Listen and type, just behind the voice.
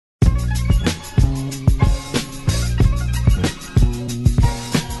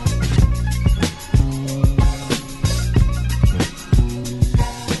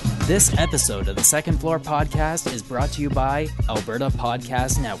This episode of the Second Floor Podcast is brought to you by Alberta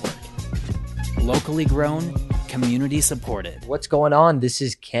Podcast Network. Locally grown, community supported. What's going on? This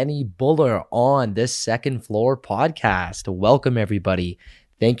is Kenny Buller on the Second Floor Podcast. Welcome, everybody.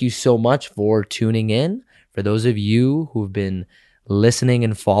 Thank you so much for tuning in. For those of you who've been listening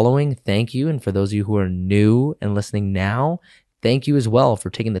and following, thank you. And for those of you who are new and listening now, thank you as well for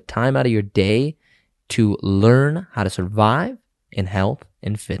taking the time out of your day to learn how to survive in health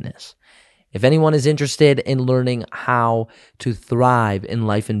and fitness. If anyone is interested in learning how to thrive in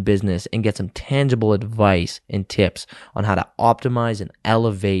life and business and get some tangible advice and tips on how to optimize and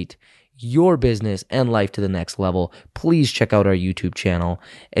elevate your business and life to the next level, please check out our YouTube channel.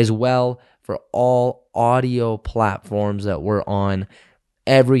 As well, for all audio platforms that we're on,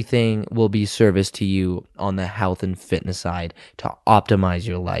 everything will be serviced to you on the health and fitness side to optimize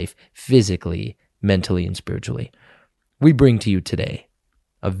your life physically, mentally, and spiritually. We bring to you today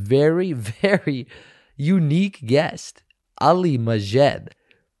a very, very unique guest, Ali Majed,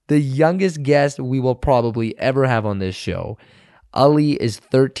 the youngest guest we will probably ever have on this show. Ali is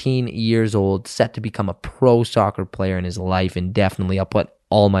 13 years old, set to become a pro soccer player in his life indefinitely. I'll put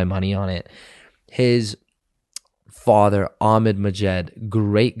all my money on it. His father, Ahmed Majed,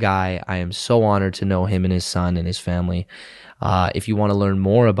 great guy. I am so honored to know him and his son and his family. If you want to learn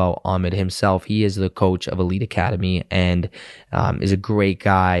more about Ahmed himself, he is the coach of Elite Academy and is a great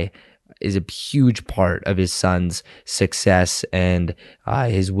guy, is a huge part of his son's success and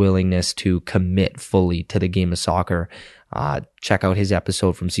his willingness to commit fully to the game of soccer. Check out his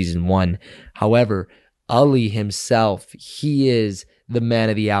episode from season 1. However, Ali himself, he is the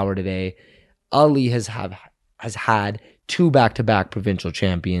man of the hour today. Ali has had 2 back-to-back provincial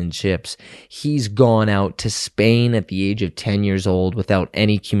championships. He's gone out to Spain at the age of 10 years old without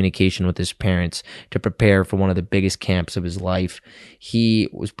any communication with his parents to prepare for one of the biggest camps of his life. He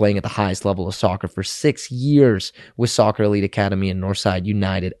was playing at the highest level of soccer for 6 years with Soccer Elite Academy and Northside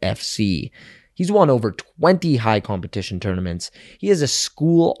United FC. He's won over 20 high competition tournaments. He has a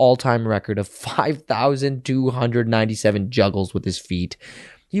school all-time record of 5,297 juggles with his feet.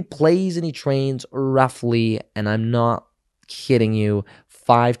 He plays and he trains roughly, and I'm not kidding you,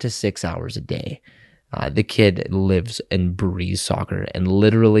 5 to 6 hours a day. The kid lives and breathes soccer. And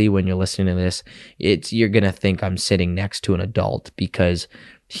literally, when you're listening to this, you're going to think I'm sitting next to an adult because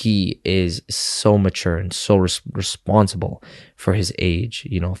he is so mature and so responsible for his age,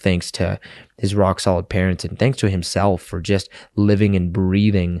 thanks to his rock solid parents and thanks to himself for just living and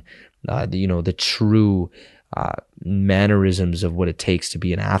breathing, the true mannerisms of what it takes to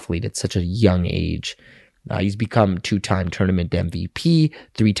be an athlete at such a young age. He's become 2-time tournament MVP,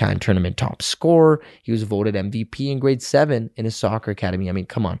 3-time tournament top scorer. He was voted MVP in grade 7 in his soccer academy. I mean,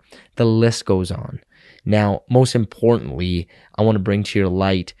 come on. The list goes on. Now, most importantly, I want to bring to your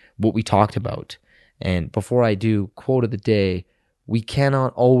light what we talked about. And before I do, quote of the day, we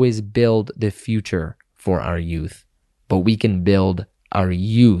cannot always build the future for our youth, but we can build our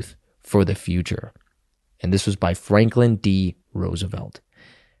youth for the future. And this was by Franklin D. Roosevelt.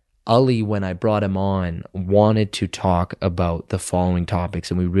 Ali, when I brought him on, wanted to talk about the following topics,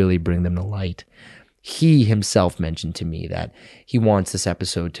 and we really bring them to light. He himself mentioned to me that he wants this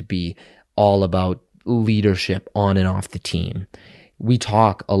episode to be all about leadership on and off the team. We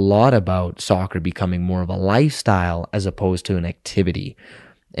talk a lot about soccer becoming more of a lifestyle as opposed to an activity.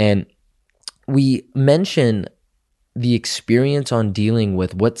 And we mention the experience on dealing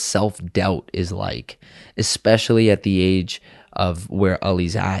with what self-doubt is like, especially at the age of where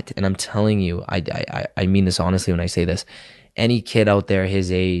Ali's at. And I'm telling you, I mean this honestly when I say this, any kid out there his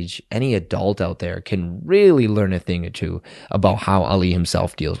age, any adult out there can really learn a thing or two about how Ali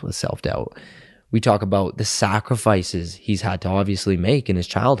himself deals with self-doubt. We talk about the sacrifices he's had to obviously make in his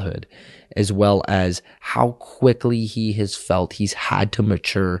childhood, as well as how quickly he has felt he's had to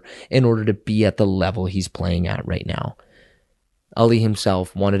mature in order to be at the level he's playing at right now. Ali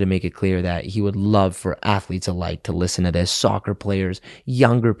himself wanted to make it clear that he would love for athletes alike to listen to this, soccer players,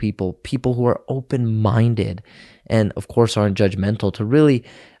 younger people, people who are open-minded and, of course, aren't judgmental, to really,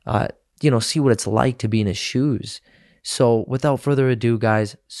 see what it's like to be in his shoes. So without further ado,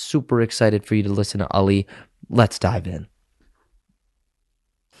 guys, super excited for you to listen to Ali. Let's dive in.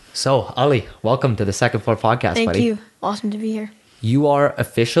 So, Ali, welcome to the Second Floor Podcast, buddy. Thank you. Awesome to be here. You are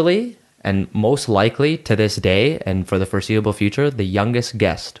officially, and most likely to this day and for the foreseeable future, the youngest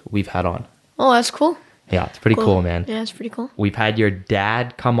guest we've had on. Oh, that's cool. Yeah, it's pretty cool, man. Yeah, it's pretty cool. We've had your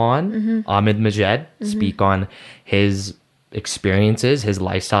dad come on, Ahmed Majed, speak on his experiences, his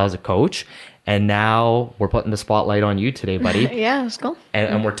lifestyle as a coach. And now we're putting the spotlight on you today, buddy. Yeah, let's go.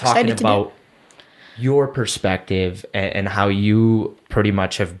 And we're talking about your perspective and how you pretty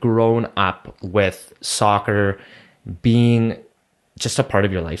much have grown up with soccer being just a part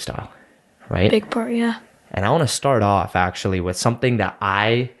of your lifestyle, right? Big part, yeah. And I want to start off actually with something that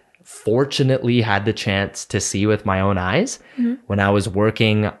I fortunately had the chance to see with my own eyes when I was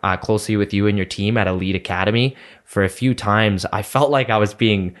working closely with you and your team at Elite Academy. For a few times, I felt like I was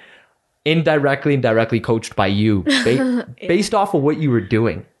being indirectly and directly coached by you based off of what you were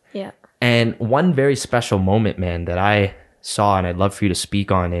doing. Yeah. And one very special moment, man, that I saw and I'd love for you to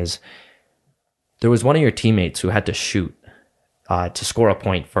speak on is there was one of your teammates who had to shoot to score a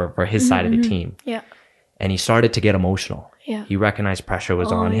point for his side of the team. Yeah. And he started to get emotional. Yeah. He recognized pressure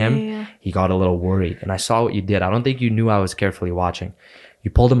was on him. Yeah. He got a little worried. And I saw what you did. I don't think you knew I was carefully watching.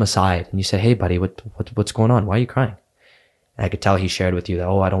 You pulled him aside and you said, "Hey, buddy, what's going on? Why are you crying?" And I could tell he shared with you that,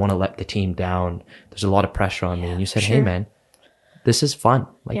 "Oh, I don't want to let the team down. There's a lot of pressure on me." And you said, "Hey, man, this is fun.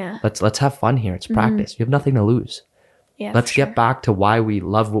 Like, let's have fun here. It's practice. You have nothing to lose. Yeah. Let's get back to why we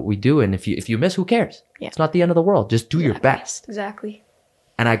love what we do. And if you miss, who cares? Yeah. It's not the end of the world. Just do your best." Exactly.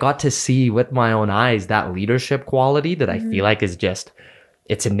 And I got to see with my own eyes that leadership quality that I feel like is just,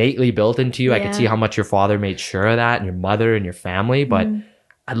 it's innately built into you. I could see how much your father made sure of that, and your mother and your family. But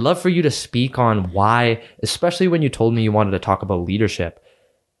I'd love for you to speak on why, especially when you told me you wanted to talk about leadership,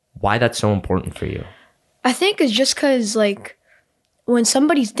 why that's so important for you. I think it's just because, like, when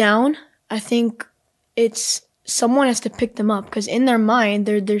somebody's down, I think it's someone has to pick them up, because in their mind,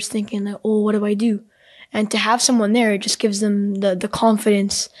 they're thinking, like, "Oh, what do I do?" And to have someone there, it just gives them the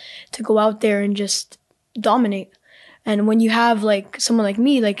confidence to go out there and just dominate. And when you have, like, someone like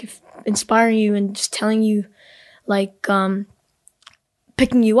me, like, inspiring you and just telling you, like,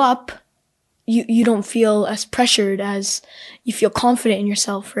 picking you up, you don't feel as pressured, as you feel confident in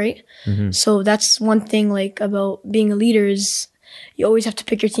yourself, right? So that's one thing, like, about being a leader is you always have to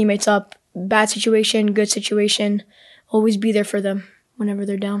pick your teammates up. Bad situation, good situation, always be there for them whenever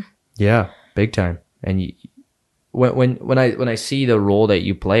they're down. Yeah, big time. And when I see the role that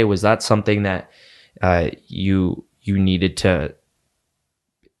you play, was that something that you needed to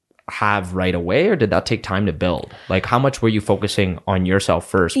have right away, or did that take time to build? Like, how much were you focusing on yourself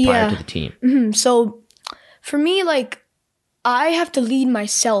first prior to the team? So for me, like, I have to lead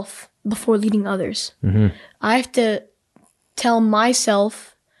myself before leading others. I have to build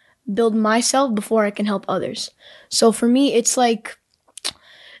myself before I can help others. So for me, it's like,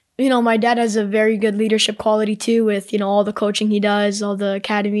 you know, my dad has a very good leadership quality too, with, you know, all the coaching he does, all the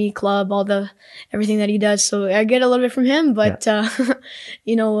academy, club, everything that he does. So I get a little bit from him, but,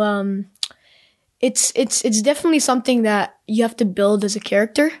 you know, it's definitely something that you have to build as a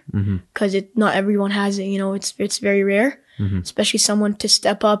character, because not everyone has it, you know, it's very rare, especially someone to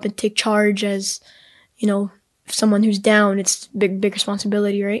step up and take charge as, you know, someone who's down. It's big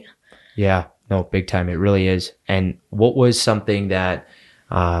responsibility, right? Yeah, no, big time. It really is. And what was something that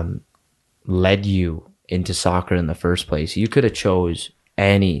led you into soccer in the first place? You could have chose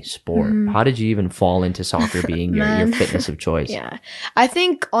any sport. How did you even fall into soccer being your fitness of choice? Yeah, I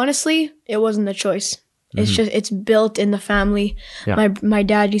think honestly, it wasn't a choice. It's just, it's built in the family. Yeah. My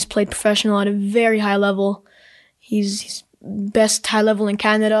dad, he's played professional at a very high level. He's best high level in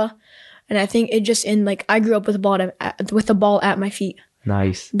Canada. And I think it just I grew up with the ball at my feet.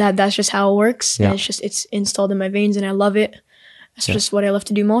 Nice. That's just how it works. Yeah. And it's installed in my veins, and I love it. It's just what I love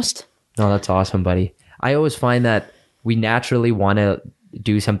to do most. No, that's awesome, buddy. I always find that we naturally want to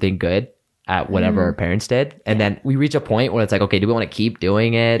do something good at whatever our parents did. And then we reach a point where it's like, okay, do we want to keep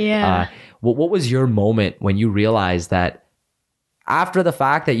doing it? Yeah. What was your moment when you realized that after the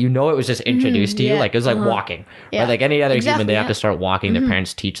fact that, you know, it was just introduced to you, like it was like walking, right? Like any other human, they have to start walking. Their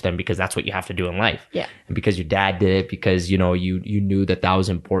parents teach them because that's what you have to do in life. Yeah. And because your dad did it, because, you know, you knew that was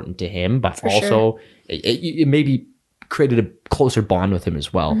important to him, but also it maybe created a closer bond with him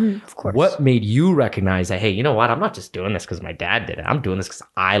as well. Of course. What made you recognize that, hey, you know what? I'm not just doing this because my dad did it. I'm doing this because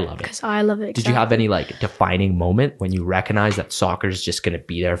I love it. Because I love it. Exactly. Did you have any like defining moment when you recognize that soccer is just going to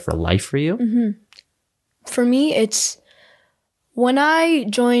be there for life for you? For me, it's when I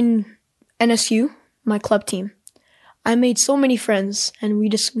joined NSU, my club team. I made so many friends, and we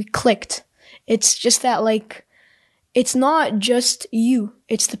clicked. It's just that, like, it's not just you.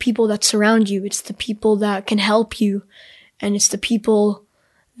 It's the people that surround you. It's the people that can help you. And it's the people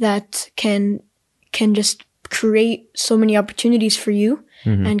that can just create so many opportunities for you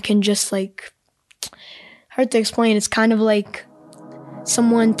and can just, like, hard to explain. It's kind of like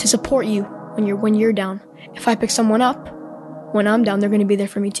someone to support you when you're down. If I pick someone up when I'm down, they're going to be there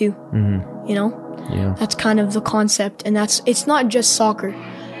for me too. You know? Yeah. That's kind of the concept. And it's not just soccer.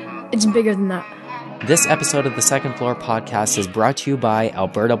 It's bigger than that. This episode of the Second Floor Podcast is brought to you by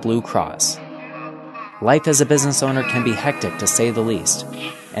Alberta Blue Cross. Life as a business owner can be hectic, to say the least,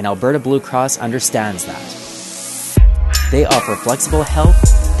 and Alberta Blue Cross understands that. They offer flexible health,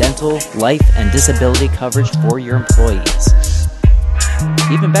 dental, life, and disability coverage for your employees.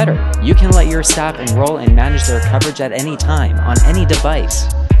 Even better, you can let your staff enroll and manage their coverage at any time on any device.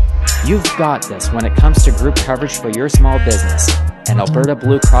 You've got this when it comes to group coverage for your small business, and Alberta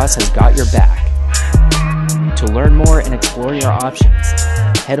Blue Cross has got your back. To learn more and explore your options,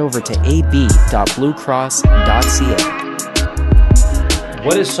 head over to ab.bluecross.ca.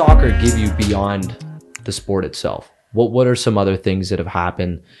 What does soccer give you beyond the sport itself? What are some other things that have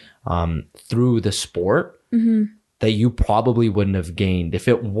happened through the sport that you probably wouldn't have gained if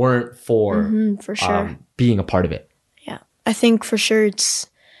it weren't for, for sure. Being a part of it? Yeah, I think for sure it's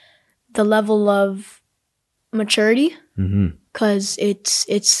the level of maturity, because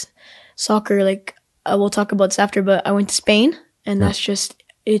it's soccer. Like, we'll talk about this after, but I went to Spain, and that's just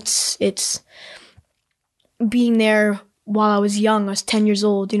it's being there while I was young. I was 10 years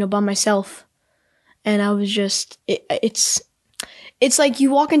old, by myself, and I was just it's like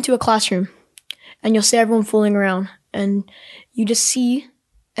you walk into a classroom and you'll see everyone fooling around, and you just see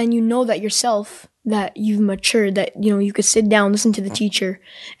and you know that yourself, that you've matured, that you could sit down, listen to the teacher,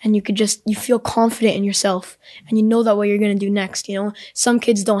 and you feel confident in yourself, and you know that what you're going to do next. Some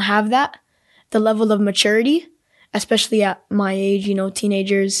kids don't have that, the level of maturity, especially at my age,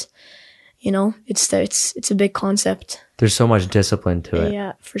 teenagers. It's a big concept. There's so much discipline to it.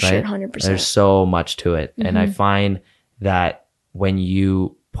 Yeah, for sure, 100%. There's so much to it. And I find that when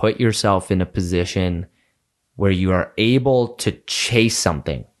you put yourself in a position where you are able to chase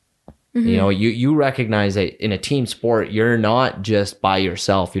something, you recognize that in a team sport, you're not just by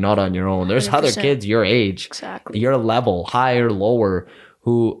yourself. You're not on your own. There's 100%. Other kids your age, exactly, your level, higher, lower,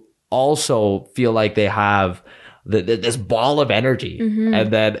 who also feel like they have this ball of energy.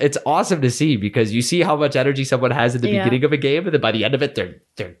 And then it's awesome to see, because you see how much energy someone has at the beginning of a game, and then by the end of it, they're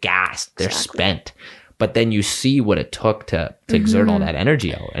gassed, they're spent. But then you see what it took to exert all that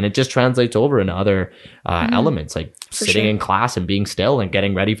energy out. And it just translates over into other elements, like sitting in class and being still and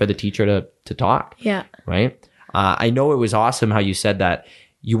getting ready for the teacher to talk. Yeah. Right? I know it was awesome how you said that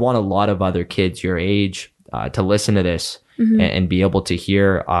you want a lot of other kids your age to listen to this and be able to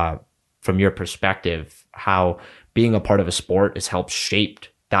hear from your perspective how being a part of a sport has helped shape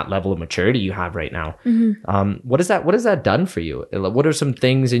that level of maturity you have right now. What has that done for you? What are some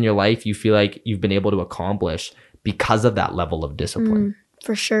things in your life you feel like you've been able to accomplish because of that level of discipline?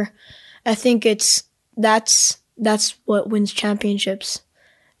 For sure. I think that's what wins championships.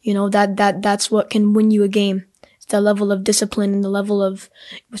 That's what can win you a game. It's the level of discipline and the level of,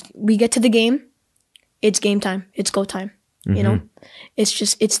 we get to the game, it's game time, it's go time.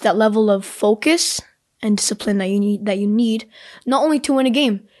 It's that level of focus and discipline that you need not only to win a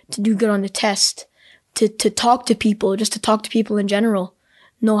game, to do good on the test, to talk to people, just to talk to people in general,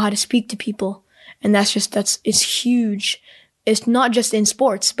 know how to speak to people. And it's huge. It's not just in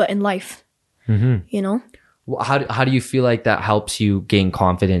sports, but in life, Well, how do you feel like that helps you gain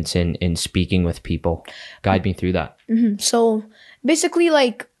confidence in speaking with people? Guide me through that. So basically,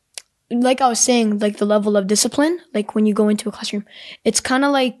 like I was saying, like the level of discipline, like when you go into a classroom, it's kind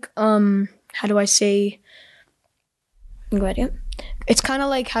of like, how do I say? Go ahead. Yeah. It's kind of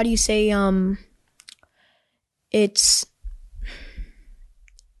like, how do you say? It's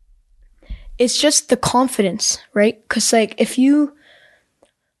just the confidence, right? Because like if you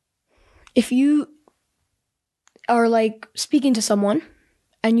are like speaking to someone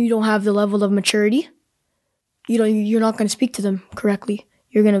and you don't have the level of maturity, you're not going to speak to them correctly.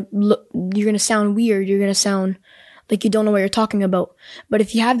 You're going to sound weird. You're going to sound like you don't know what you're talking about. But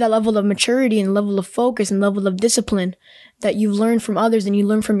if you have that level of maturity and level of focus and level of discipline that you've learned from others and you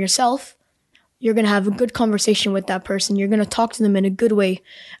learn from yourself, you're going to have a good conversation with that person. You're going to talk to them in a good way,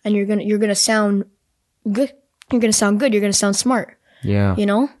 and you're going to sound good. You're going to sound good. You're going to sound smart. Yeah.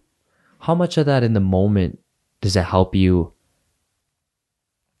 How much of that in the moment does it help you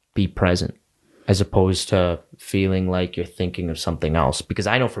be present, as opposed to feeling like you're thinking of something else? Because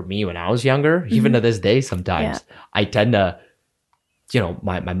I know for me, when I was younger, even to this day, sometimes I tend to,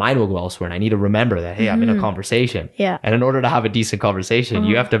 my mind will go elsewhere, and I need to remember that, hey, I'm in a conversation. Yeah. And in order to have a decent conversation,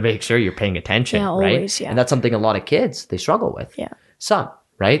 you have to make sure you're paying attention, right? Always, yeah. And that's something a lot of kids, they struggle with. Yeah. Some,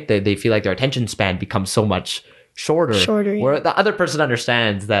 right? They feel like their attention span becomes so much shorter, where the other person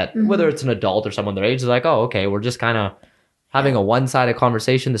understands that whether it's an adult or someone their age is like, oh, okay, we're just kind of having a one-sided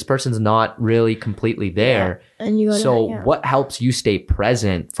conversation. This person's not really completely there. Yeah. And what helps you stay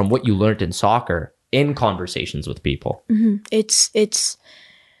present from what you learned in soccer in conversations with people? It's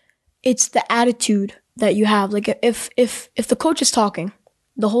the attitude that you have. Like if the coach is talking,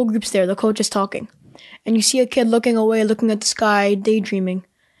 the whole group's there, the coach is talking, and you see a kid looking away, looking at the sky, daydreaming,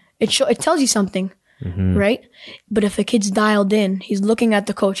 it tells you something, right? But if a kid's dialed in, he's looking at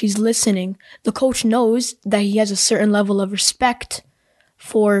the coach, he's listening, the coach knows that he has a certain level of respect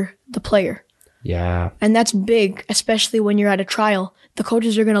for the player. Yeah. And that's big, especially when you're at a trial. The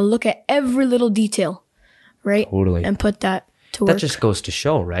coaches are going to look at every little detail, right? Totally. And put that to work. That just goes to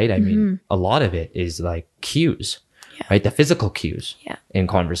show, right? I mean, a lot of it is like cues, right? The physical cues in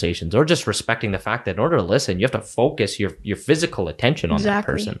conversations, or just respecting the fact that in order to listen, you have to focus your physical attention on that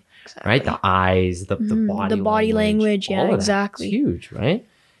person, right? The eyes, the body language. Yeah, all of exactly. That's huge, right?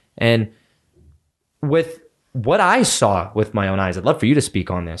 And with what I saw with my own eyes, I'd love for you to speak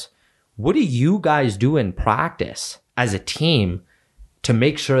on this. What do you guys do in practice as a team to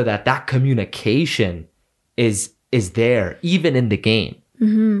make sure that that communication is there even in the game?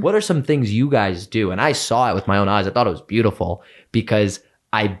 What are some things you guys do? And I saw it with my own eyes. I thought it was beautiful because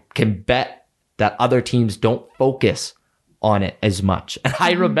I can bet that other teams don't focus on it as much. And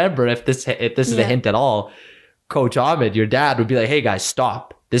I remember, if this is a hint at all, Coach Ahmed, your dad, would be like, hey guys,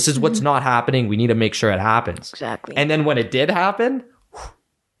 stop. This is what's not happening. We need to make sure it happens. Exactly. And then when it did happen,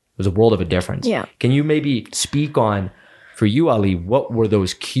 it was a world of a difference. Yeah. Can you maybe speak on, for you, Ali, what were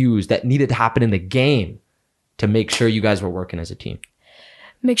those cues that needed to happen in the game to make sure you guys were working as a team?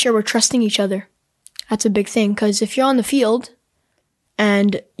 Make sure we're trusting each other. That's a big thing, because if you're on the field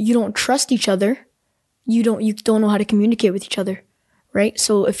and you don't trust each other, you don't know how to communicate with each other, right?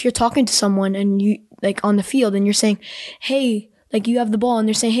 So if you're talking to someone and you like on the field and you're saying, hey, like you have the ball, and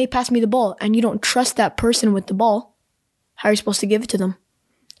they're saying, hey, pass me the ball, and you don't trust that person with the ball, how are you supposed to give it to them,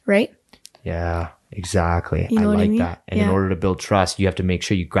 right? Yeah, exactly. You know what I mean? That. And in order to build trust, you have to make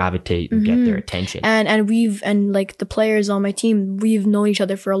sure you gravitate and get their attention. And like the players on my team, we've known each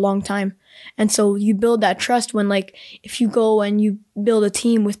other for a long time. And so you build that trust when, like, if you go and you build a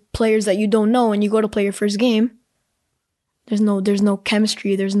team with players that you don't know and you go to play your first game, there's no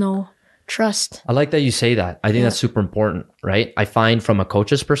chemistry, there's no trust. I like that you say that. I think that's super important, right? I find from a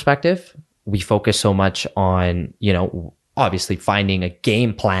coach's perspective, we focus so much on, obviously finding a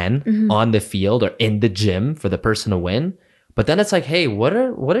game plan on the field or in the gym for the person to win. But then it's like, hey, what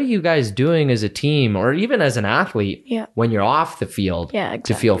are you guys doing as a team or even as an athlete when you're off the field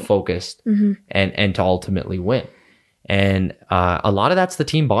to feel focused and to ultimately win? And a lot of that's the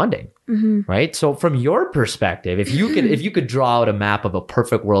team bonding, right? So from your perspective, if you could draw out a map of a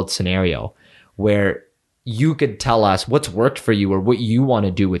perfect world scenario where you could tell us what's worked for you or what you want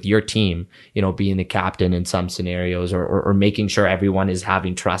to do with your team, being the captain in some scenarios or making sure everyone is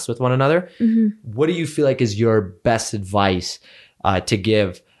having trust with one another. What do you feel like is your best advice to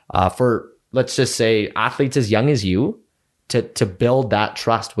give for, let's just say, athletes as young as you to build that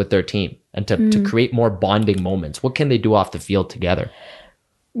trust with their team and to create more bonding moments? What can they do off the field together?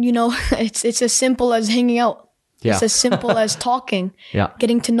 It's as simple as hanging out. Yeah. It's as simple as talking,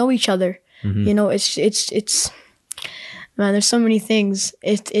 getting to know each other. It's man, there's so many things.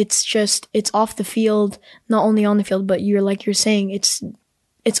 It's off the field, not only on the field, but you're saying it's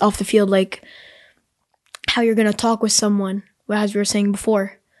off the field, like how you're gonna talk with someone, as we were saying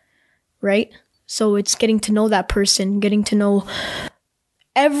before, right? So it's getting to know that person, getting to know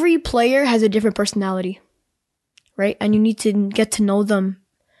every player has a different personality, right? And you need to get to know them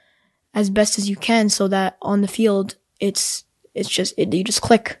as best as you can, so that on the field, you just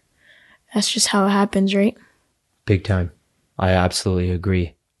click. That's just how it happens, right? Big time. I absolutely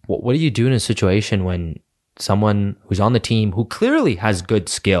agree. What do you do in a situation when someone who's on the team who clearly has good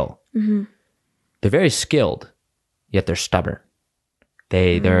skill, they're very skilled, yet they're stubborn.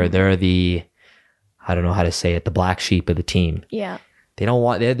 They're the, I don't know how to say it, the black sheep of the team. Yeah. They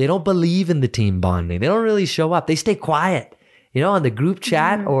don't believe in the team bonding. They don't really show up. They stay quiet. On the group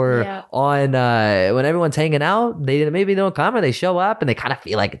chat or on when everyone's hanging out, they maybe don't come or they show up and they kind of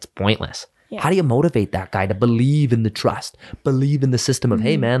feel like it's pointless. Yeah. How do you motivate that guy to believe in the trust, believe in the system of,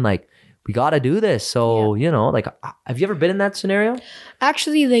 hey man, like we got to do this. So, have you ever been in that scenario?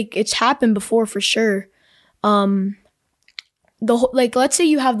 Actually, like it's happened before for sure. Let's say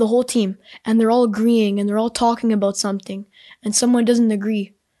you have the whole team and they're all agreeing and they're all talking about something and someone doesn't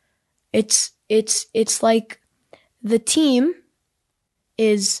agree. It's like the team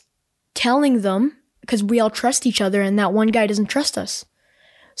is telling them, because we all trust each other and that one guy doesn't trust us.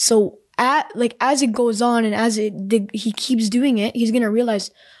 So as it goes on and as he keeps doing it, he's going to realize,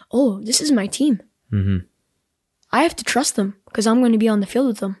 oh, this is my team. I have to trust them because I'm going to be on the field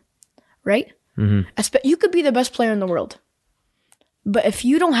with them. Right? You could be the best player in the world, but if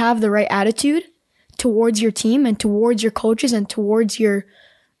you don't have the right attitude towards your team and towards your coaches and towards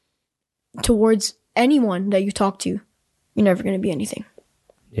anyone that you talk to, you're never going to be anything.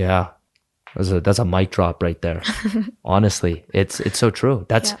 Yeah. That's a mic drop right there. Honestly, it's so true.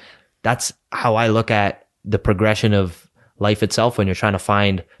 That's how I look at the progression of life itself when you're trying to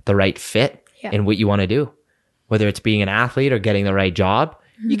find the right fit in what you want to do, whether it's being an athlete or getting the right job.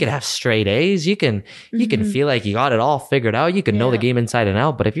 You can have straight A's. You can feel like you got it all figured out. You can know the game inside and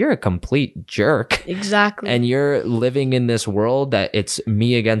out. But if you're a complete jerk, Exactly. and you're living in this world that it's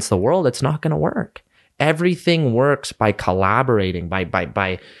me against the world, it's not going to work. Everything works by collaborating,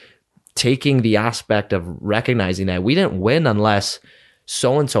 by taking the aspect of recognizing that we didn't win unless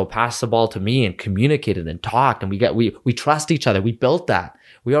so and so passed the ball to me and communicated and talked, and we trust each other. We built that.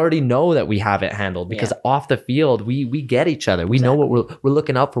 We already know that we have it handled because off the field, we get each other. We know what we're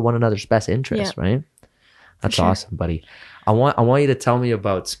looking out for one another's best interest, right? That's awesome, buddy. I want you to tell me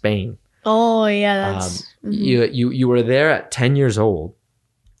about Spain. Oh yeah, that's you were there at 10 years old,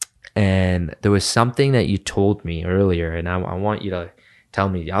 and there was something that you told me earlier, and I want you to tell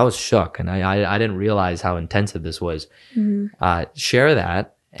me. I was shook, and I didn't realize how intensive this was. Share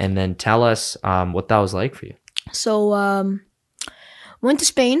that, and then tell us what that was like for you. So went to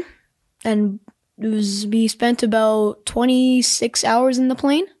Spain, and we spent about 26 hours in the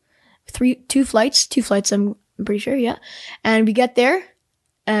plane. Two flights, I'm pretty sure, yeah. And we get there,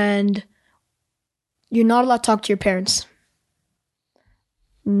 and you're not allowed to talk to your parents.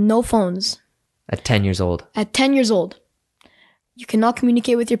 No phones. At 10 years old. At 10 years old. You cannot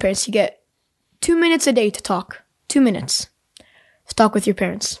communicate with your parents. You get 2 minutes a day to talk. 2 minutes to talk with your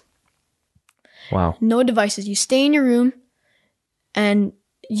parents. Wow. No devices. You stay in your room, and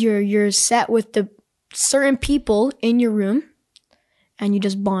you're set with the certain people in your room, and you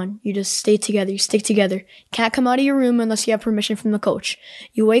just bond. You just stay together. You stick together. You can't come out of your room unless you have permission from the coach.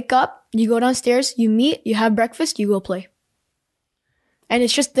 You wake up, you go downstairs, you meet, you have breakfast, you go play. And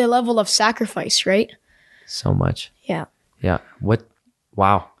it's just the level of sacrifice, right? So much. Yeah. Yeah.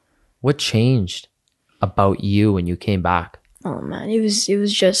 What changed about you when you came back? Oh man, it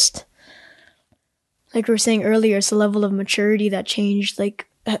was just like we were saying earlier, it's the level of maturity that changed,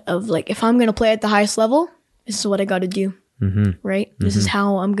 if I'm gonna play at the highest level, this is what I gotta do. Right? This is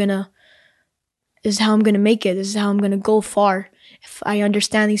how I'm gonna make it. This is how I'm gonna go far. If I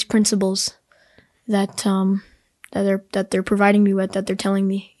understand these principles that they're providing me with, that they're telling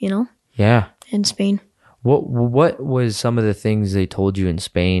me, Yeah. in Spain. What was some of the things they told you in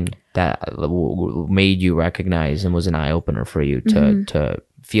Spain that made you recognize and was an eye opener for you to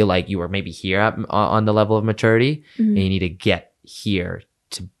feel like you were maybe here on the level of maturity, and you need to get here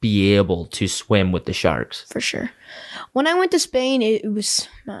to be able to swim with the sharks? For sure. When I went to Spain, it was,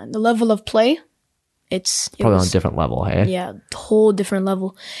 man, the level of play. It Probably was, on a different level, hey? Yeah, whole different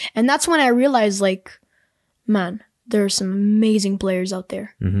level. And that's when I realized, man, there are some amazing players out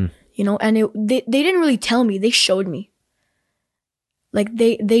there. And they didn't really tell me. They showed me.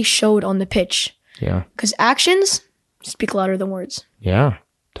 They showed on the pitch. Yeah. Because actions speak louder than words. Yeah,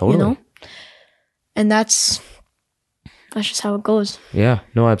 totally. And that's just how it goes. Yeah,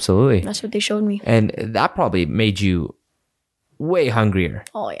 no, absolutely. That's what they showed me. And that probably made you way hungrier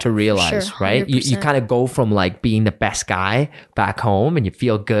to realize, sure, right? You kind of go from being the best guy back home, and you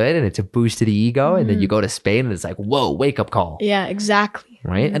feel good, and it's a boost to the ego. And then you go to Spain, and it's like, whoa, wake up call. Yeah, exactly.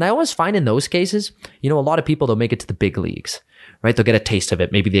 Right. And I always find in those cases, a lot of people, they'll make it to the big leagues, right? They'll get a taste of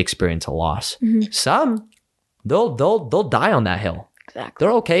it. Maybe they experience a loss. Some, they'll die on that hill. Exactly.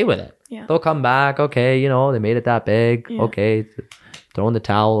 They're okay with it. Yeah. They'll come back. Okay. They made it that big. Yeah. Okay. Throw in the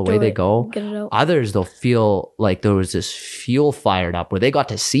towel, away they go. Get it out. Others, they'll feel like there was this fuel fired up where they got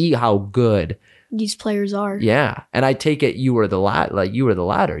to see how good these players are. Yeah. And I take it you were the latter.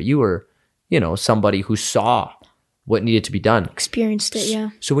 You were, somebody who saw what needed to be done. Experienced it, yeah.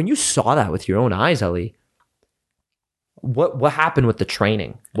 So when you saw that with your own eyes, Ali, what happened with the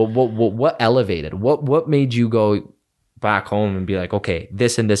training? What elevated? What made you go back home and be like, okay,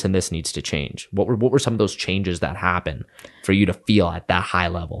 this and this and this needs to change? What were some of those changes that happened for you to feel at that high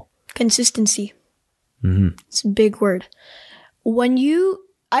level? Consistency. It's a big word.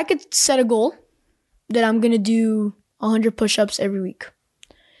 I could set a goal that I'm going to do 100 push-ups every week.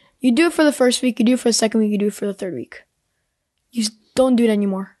 You do it for the first week, you do it for the second week, you do it for the third week. You don't do it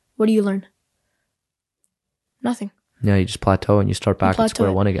anymore. What do you learn? Nothing. Yeah, you just plateau and you start back at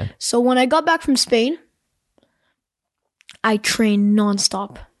square one again. So when I got back from Spain, I trained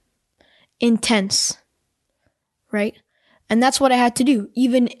nonstop. Intense. Right? And that's what I had to do.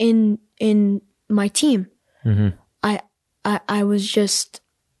 Even in my team. I was just,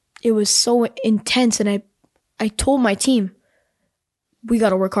 it was so intense, and I told my team, we got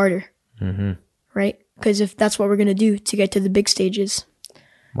to work harder. Right? Because if that's what we're going to do to get to the big stages.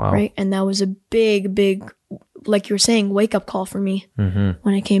 Wow. Right? And that was a big like you were saying, wake up call for me when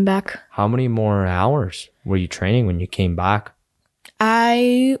I came back. How many more hours were you training when you came back?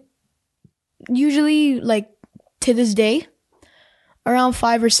 I usually, like, to this day, around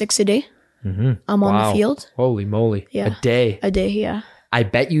 5 or 6 a day. I'm on the field. Holy moly. Yeah. A day. A day, yeah. I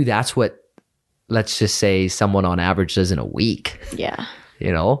bet you that's what, let's just say, someone on average does in a week. Yeah.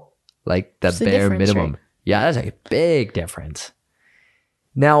 You know, like the It's the bare difference, minimum. right? Yeah, that's a big difference.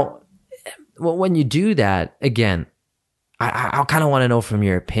 Now, when you do that, again, I kind of want to know from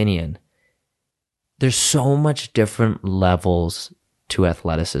your opinion. There's so much different levels to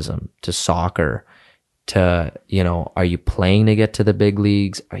athleticism, to soccer, to, you know, are you playing to get to the big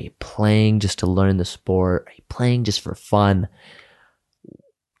leagues? Are you playing just to learn the sport? Are you playing just for fun?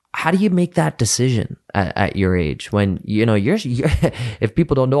 How do you make that decision at your age when, you know, you're if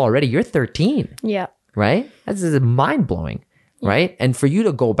people don't know already, you're 13, Yeah. right? That's mind blowing, right? And for you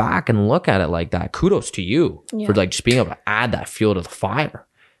to go back and look at it like that, kudos to you for like just being able to add that fuel to the fire.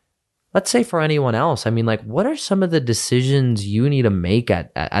 Let's say for anyone else, I mean, like, what are some of the decisions you need to make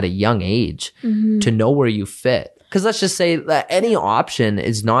at a young age to know where you fit? Because let's just say that any option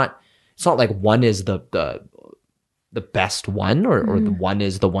is not, it's not like one is the best one or the one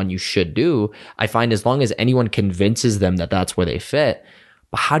is the one you should do. I find as long as anyone convinces them that that's where they fit,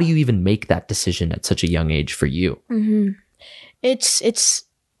 but how do you even make that decision at such a young age for you? It's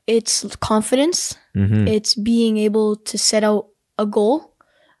confidence. It's being able to set out a goal.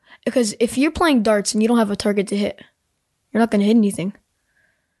 Because if you're playing darts and you don't have a target to hit, you're not going to hit anything,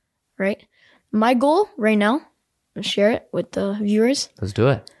 right? My goal right now, I'll share it with the viewers, Let's do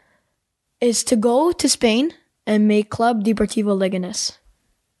it. is to go to Spain and make Club Deportivo Leganés,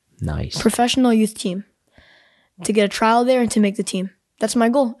 Nice. professional youth team, to get a trial there and to make the team. That's my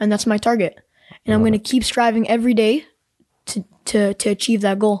goal and that's my target. And I'm going to keep striving every day to achieve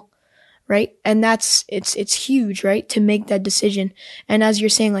that goal. Right. And it's huge, right? To make that decision. And as you're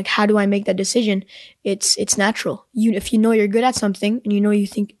saying, like, how do I make that decision? It's natural. If you know you're good at something and you know you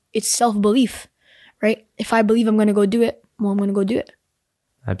think, it's self-belief, right? If I believe I'm going to go do it, well, I'm going to go do it.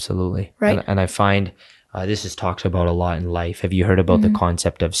 Absolutely. Right. And I find this is talked about a lot in life. Have you heard about the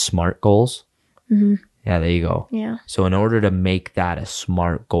concept of SMART goals? Yeah, there you go. Yeah. So in order to make that a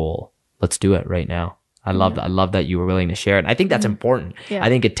SMART goal, let's do it right now. I love that. I love that you were willing to share it. I think that's important. Yeah. I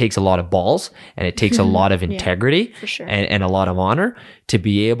think it takes a lot of balls and it takes a lot of integrity for sure. and a lot of honor to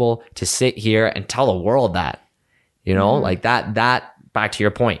be able to sit here and tell the world that, you know, like that, back to your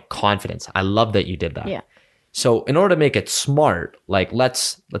point, confidence. I love that you did that. Yeah. So in order to make it smart, like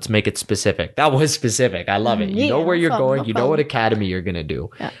let's make it specific. That was specific. I love it. You know where you're going. You know what academy you're going to do.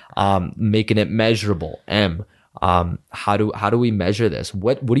 Yeah. Making it measurable. How do we measure this?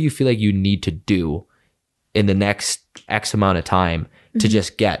 What do you feel like you need to do in the next X amount of time to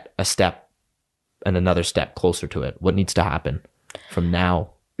just get a step and another step closer to it? What needs to happen from now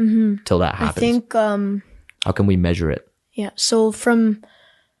till that happens? I think, how can we measure it? yeah. So from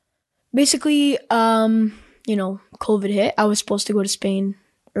basically, you know, COVID hit. I was supposed to go to Spain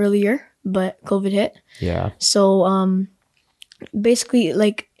earlier, but COVID hit. Yeah. So, basically,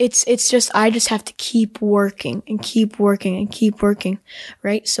 like, it's just, I just have to keep working and keep working and keep working,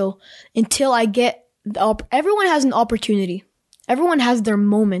 right? So until I get everyone has an opportunity. Everyone has their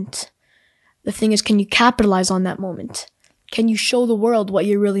moment. The thing is, can you capitalize on that moment? Can you show the world what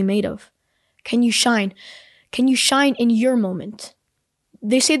you're really made of? Can you shine? Can you shine in your moment?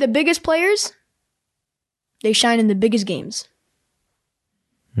 They say the biggest players, they shine in the biggest games.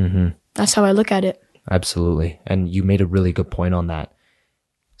 That's how I look at it. Absolutely. And you made a really good point on that.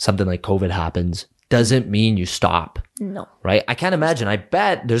 Something like COVID happens doesn't mean you stop. No. Right? I can't imagine. I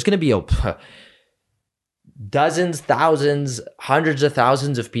bet there's going to be dozens, thousands, hundreds of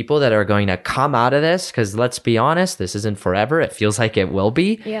thousands of people that are going to come out of this, because let's be honest, this isn't forever. It feels like it will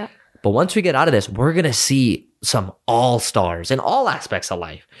be. Yeah. But once we get out of this, we're going to see some all-stars in all aspects of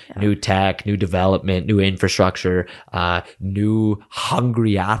life. Yeah. New tech, new development, new infrastructure, new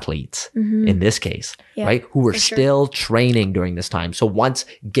hungry athletes in this case, right? Who are still training during this time. So once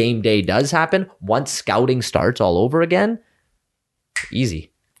game day does happen, once scouting starts all over again,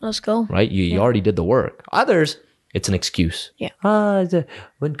 easy. Let's go. Right? You already did the work. Others, it's an excuse. Yeah.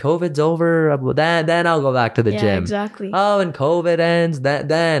 When COVID's over, then I'll go back to the gym. Exactly. Oh, when COVID ends,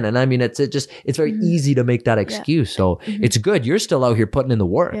 then. And I mean, it's very easy to make that excuse. So it's good. You're still out here putting in the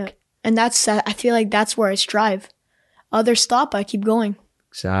work. Yeah. And I feel like that's where I strive. Others stop, I keep going.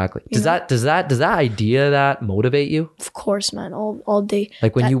 Exactly. Does that idea that motivate you? Of course, man. All day.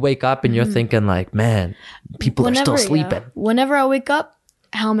 Like when you wake up and you're thinking like, man, people are still sleeping. Whenever I wake up,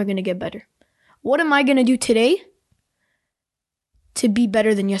 how am I going to get better? What am I going to do today to be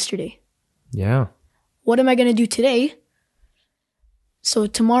better than yesterday? Yeah. what am I going to do today? So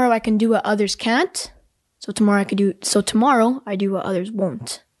tomorrow I can do what others can't. So tomorrow I do what others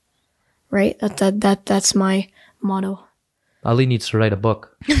won't. Right? That's my motto. Ali needs to write a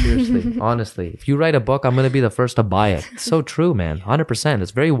book. Seriously, honestly. If you write a book, I'm going to be the first to buy it. It's so true, man. 100%. It's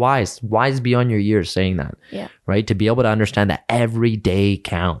very wise. Wise beyond your years saying that. Yeah. Right? To be able to understand that every day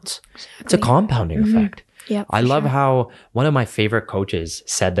counts. Exactly. It's a compounding effect. Yeah. I love how one of my favorite coaches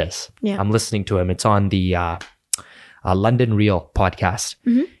said this. Yeah. I'm listening to him. It's on the London Real podcast.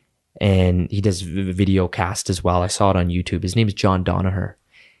 Mm-hmm. And he does video cast as well. I saw it on YouTube. His name is John Donaher.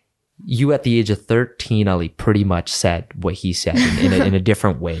 You at the age of 13, Ali, pretty much said what he said in a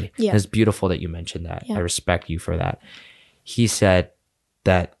different way. Yeah. And it's beautiful that you mentioned that. Yeah. I respect you for that. He said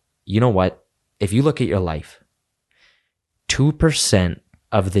that, you know what? If you look at your life, 2%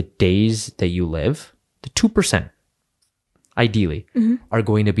 of the days that you live, the 2%, ideally, are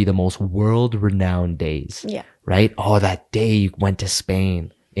going to be the most world-renowned days. Yeah. Right? Oh, that day you went to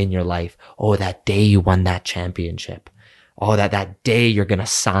Spain in your life. Oh, that day you won that championship. Oh, that day you're going to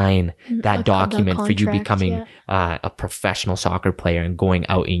sign that document for you becoming a professional soccer player and going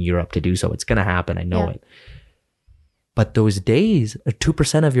out in Europe to do so. It's going to happen. I know it. But those days are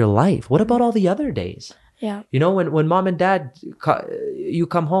 2% of your life. What about all the other days? Yeah. You know, when mom and dad, you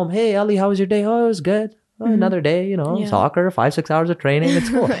come home, hey, Ali, how was your day? Oh, it was good. Oh, another day, you know, soccer, 5-6 hours of training. It's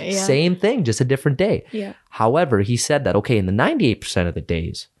cool. Same thing, just a different day. Yeah. However, he said that, okay, in the 98% of the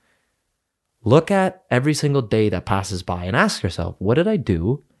days, look at every single day that passes by and ask yourself, what did I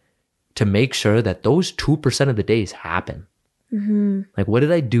do to make sure that those 2% of the days happen? Like, what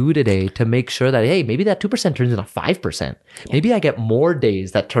did I do today to make sure that, hey, maybe that 2% turns into 5%. Maybe I get more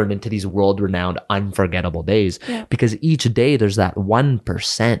days that turn into these world-renowned, unforgettable days. Because each day there's that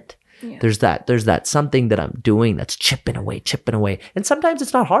 1%. There's that something that I'm doing that's chipping away. And sometimes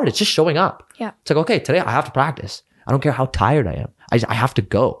it's not hard. It's just showing up. Yeah. It's like, okay, today I have to practice. I don't care how tired I am. I have to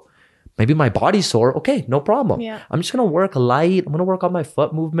go. Maybe my body's sore. Okay, no problem. Yeah. I'm just going to work light. I'm going to work on my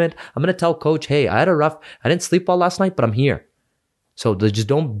foot movement. I'm going to tell coach, hey, I didn't sleep well last night, but I'm here. So just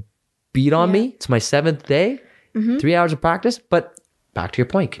don't beat on me. It's my 7th day, 3 hours of practice. But back to your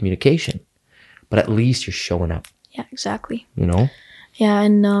point, communication. But at least you're showing up. Yeah, exactly. You know? Yeah,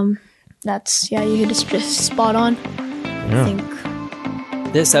 and you hit it just spot on. Yeah. I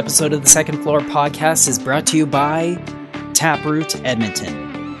think. This episode of the Second Floor Podcast is brought to you by Taproot Edmonton,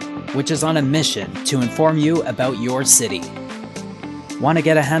 which is on a mission to inform you about your city. Want to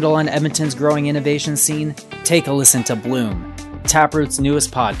get a handle on Edmonton's growing innovation scene? Take a listen to Bloom, Taproot's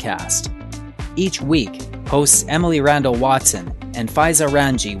newest podcast. Each week, hosts Emily Randall Watson and Faiza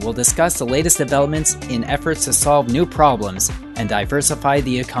Ranji will discuss the latest developments in efforts to solve new problems and diversify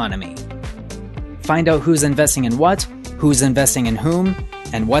the economy. Find out who's investing in what, who's investing in whom,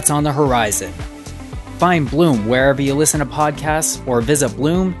 and what's on the horizon. Find Bloom wherever you listen to podcasts or visit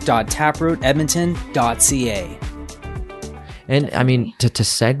bloom.taprootedmonton.ca. And I mean, to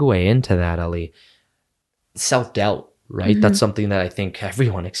segue into that, Ali, self-doubt, right? That's something that I think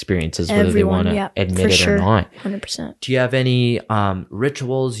everyone experiences, whether they want to admit it or not. 100%. Do you have any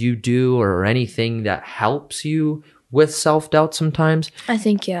rituals you do or anything that helps you with self-doubt sometimes? I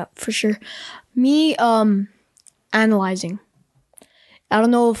think, yeah, for sure. Me, analyzing. I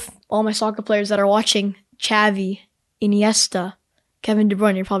don't know if all my soccer players that are watching, Xavi, Iniesta, Kevin De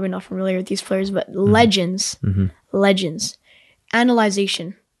Bruyne, you're probably not familiar with these players, but legends. Legends.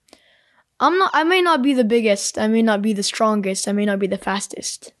 Analyzation. I may not be the biggest, I may not be the strongest, I may not be the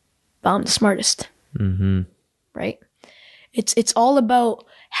fastest, but I'm the smartest. Right? It's all about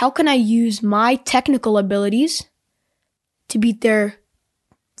how can I use my technical abilities to beat their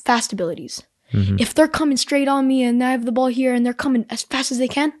fast abilities. If they're coming straight on me and I have the ball here and they're coming as fast as they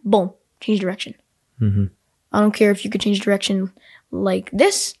can, boom, change direction. I don't care if you could change direction like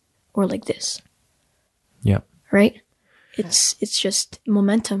this or like this. Yeah. Right? It's just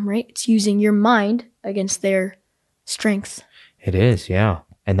momentum, right? It's using your mind against their strength. It is, yeah.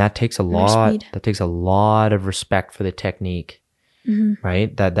 And that takes a lot of respect for the technique.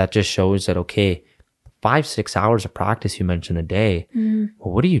 Right? That just shows that, okay, 5-6 hours of practice you mentioned a day.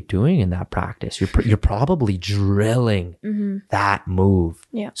 Well, what are you doing in that practice? You're probably drilling that move.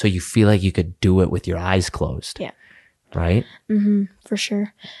 Yeah. So you feel like you could do it with your eyes closed. Yeah. Right? For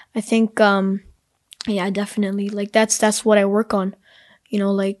sure. I think yeah, definitely. Like that's what I work on. You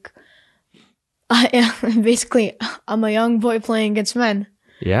know, like basically I'm a young boy playing against men.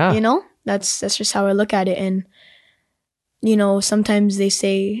 Yeah. You know? That's just how I look at it. And you know, sometimes they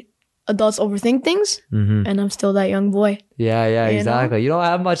say adults overthink things, and I'm still that young boy. Yeah, You know? exactly. You don't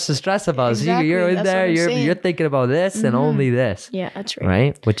have much to stress about. Exactly, So you're in that's there, what I'm you're saying. thinking about this and only this. Yeah, that's right.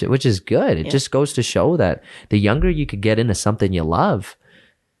 Right? Which is good. It just goes to show that the younger you could get into something you love,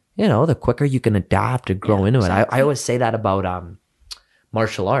 the quicker you can adapt and grow into it. I always say that about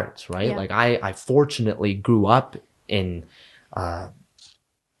martial arts, right? Yeah. Like I fortunately grew up in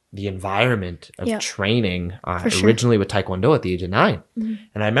the environment of training sure. originally with Taekwondo at the age of 9. And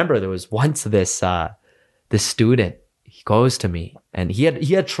I remember there was once this student, he goes to me and he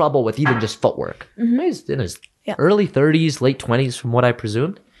had trouble with even just footwork. He's in his early 30s, late 20s from what I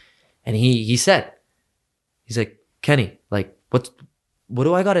presumed. And he said, he's like, Kenny, like what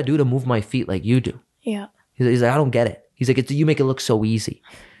do I got to do to move my feet like you do? Yeah. He's like, I don't get it. He's like, you make it look so easy.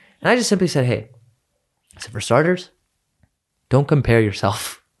 And I just simply said, hey, I said, for starters, don't compare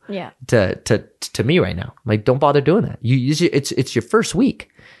yourself Yeah. to me right now. Like, don't bother doing that. It's your first week.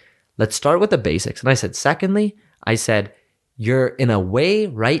 Let's start with the basics. And I said, secondly, you're in a way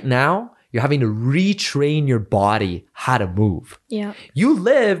right now, you're having to retrain your body how to move. Yeah. You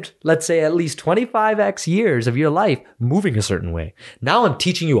lived, let's say, at least 25x years of your life moving a certain way. Now I'm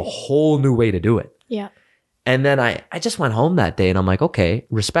teaching you a whole new way to do it. Yeah. And then I just went home that day and I'm like, okay,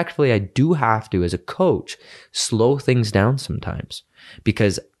 respectfully, I do have to, as a coach, slow things down sometimes.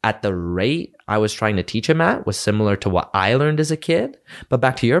 Because at the rate I was trying to teach him at was similar to what I learned as a kid. But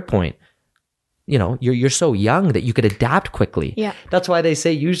back to your point, you're so young that you could adapt quickly. Yeah. That's why they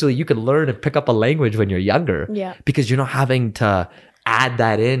say usually you can learn and pick up a language when you're younger. Yeah. Because you're not having to add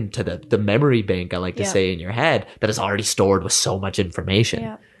that into the memory bank, I like to Yeah. say, in your head that is already stored with so much information.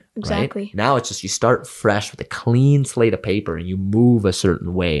 Yeah. Exactly. Right? Now it's just you start fresh with a clean slate of paper and you move a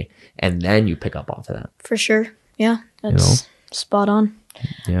certain way and then you pick up off of that. For sure. Yeah. That's spot on.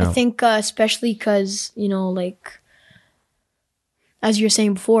 Yeah. I think especially because, like, as you were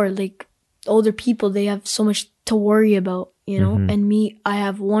saying before, like, older people, they have so much to worry about, and me, I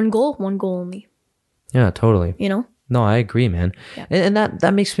have one goal only, Yeah, totally. No, I agree, man. Yeah. And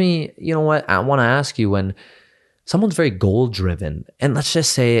that makes me, what I want to ask you, when someone's very goal driven, and let's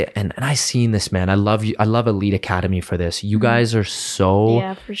just say, and I seen this, man, I love you. I love Elite Academy for this. You guys are so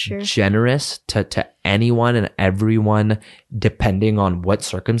Yeah, for sure. generous to anyone and everyone, depending on what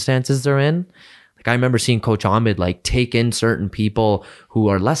circumstances they're in. Like I remember seeing Coach Ahmed like take in certain people who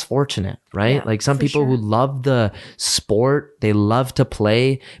are less fortunate, right? Yeah, like some for people sure. who love the sport, they love to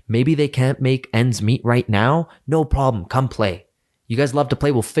play. Maybe they can't make ends meet right now. No problem. Come play. You guys love to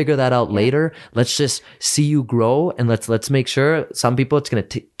play. We'll figure that out later. Let's just see you grow, and let's make sure some people, it's going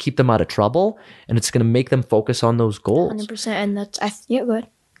to keep them out of trouble, and it's going to make them focus on those goals. 100%. And that's, yeah, good.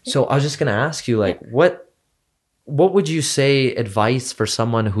 So I was just going to ask you, like, what would you say advice for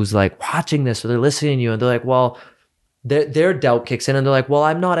someone who's like watching this, or they're listening to you and they're like, well, their doubt kicks in and they're like, well,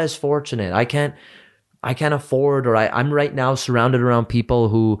 I'm not as fortunate. I can't afford, or I'm right now surrounded around people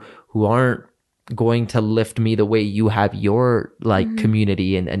who aren't going to lift me the way you have your like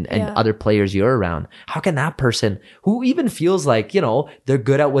community and other players you're around. How can that person who even feels like, they're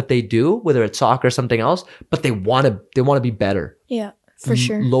good at what they do, whether it's soccer or something else, but they want to be better Yeah, for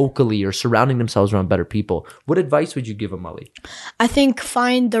sure. locally, or surrounding themselves around better people, what advice would you give them, Ali? I think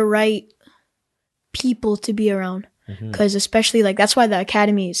find the right people to be around, because especially like that's why the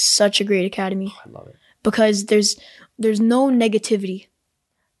academy is such a great academy. I love it. Because there's no negativity.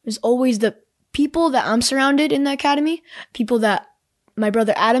 There's always the people that I'm surrounded in the academy, people that my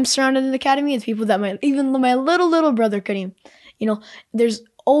brother Adam's surrounded in the academy, and people that my little brother Kareem. There's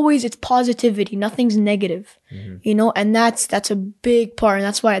always, it's positivity. Nothing's negative. And that's a big part, and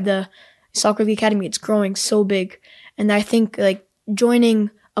that's why the Soccer League Academy, it's growing so big. And I think like joining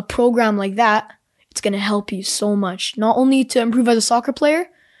a program like that, it's gonna help you so much. Not only to improve as a soccer player,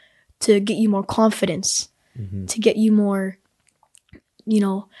 to get you more confidence, to get you more,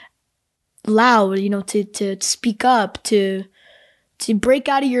 loud, to speak up, to break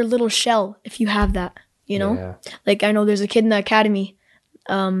out of your little shell if you have that, Yeah. Like I know there's a kid in the academy.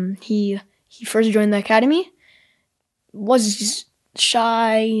 He first joined the academy, was just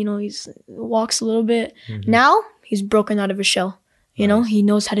shy, he's walks a little bit. Now he's broken out of his shell. He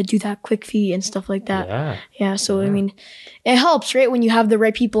knows how to do that quick feet and stuff like that. Yeah. So I mean, it helps, right? When you have the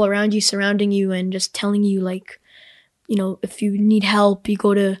right people around you, surrounding you, and just telling you like, if you need help, you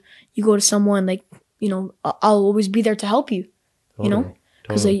go to someone, like, I'll always be there to help you.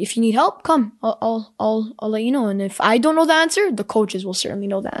 Because like, if you need help, come. I'll let you know. And if I don't know the answer, the coaches will certainly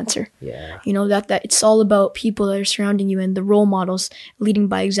know the answer. Yeah. That it's all about people that are surrounding you and the role models leading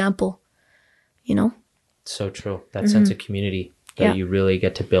by example. So true. That sense of community. that Yeah. you really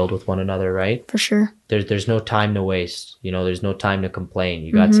get to build with one another, right? For sure. There's no time to waste. There's no time to complain.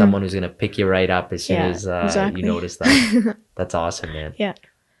 You got someone who's gonna pick you right up as soon Yeah, as exactly. you notice that. That's awesome, man. Yeah.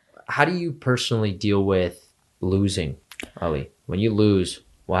 How do you personally deal with losing, Ali? When you lose,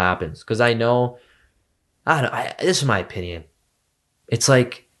 what happens? Because I know, this is my opinion. It's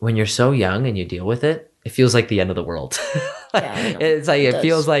like when you're so young and you deal with it, it feels like the end of the world. Yeah, I know. It's like it does.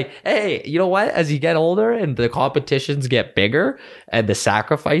 feels like, hey, you know what? As you get older and the competitions get bigger and the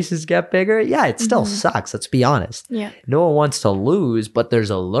sacrifices get bigger, yeah, it still sucks. Let's be honest. Yeah. No one wants to lose, but there's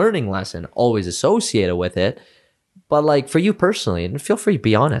a learning lesson always associated with it. But like for you personally, and feel free to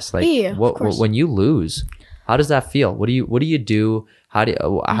be honest. Like, Yeah, of course. when you lose, how does that feel? What do you do? How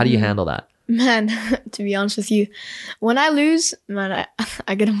do you handle that? Man, to be honest with you, when I lose, man,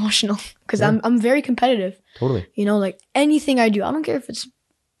 I get emotional because I'm very competitive. Totally. Like anything I do, I don't care if it's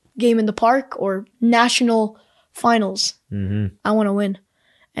game in the park or national finals. I want to win.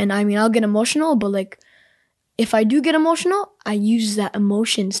 And I mean, I'll get emotional, but like if I do get emotional, I use that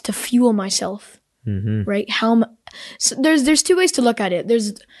emotions to fuel myself. Right? So there's two ways to look at it.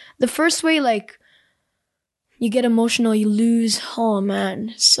 There's the first way, like you get emotional, you lose. Oh man,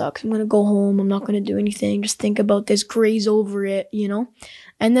 it sucks. I'm going to go home. I'm not going to do anything. Just think about this, graze over it,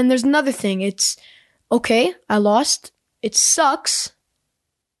 And then there's another thing. It's, okay, I lost. It sucks.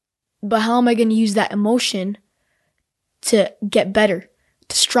 But how am I going to use that emotion to get better,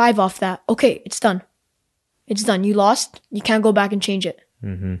 to strive off that? Okay, it's done. It's done. You lost. You can't go back and change it.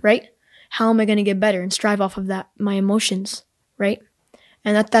 Right? How am I going to get better and strive off of that? My emotions, right?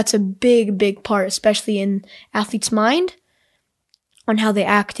 And that's a big, big part, especially in athletes' mind, on how they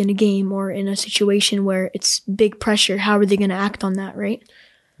act in a game or in a situation where it's big pressure. How are they going to act on that, right?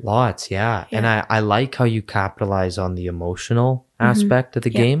 Lots, yeah. And I like how you capitalize on the emotional aspect of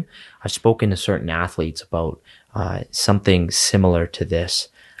the game. I've spoken to certain athletes about something similar to this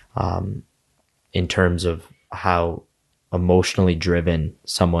in terms of how emotionally driven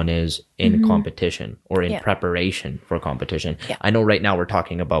someone is in competition or in preparation for competition. Yeah. I know right now we're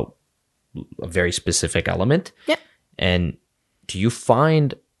talking about a very specific element. Yeah. And do you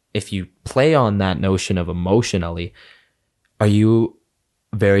find if you play on that notion of emotionally, are you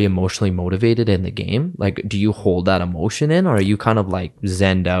very emotionally motivated in the game? Like, do you hold that emotion in, or are you kind of like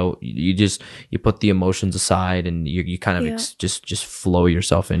zenned out? You put the emotions aside and you kind of just flow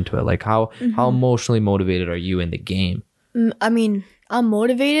yourself into it. Like how emotionally motivated are you in the game? I mean, I'm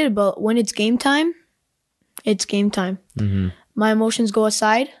motivated, but when it's game time, it's game time. My emotions go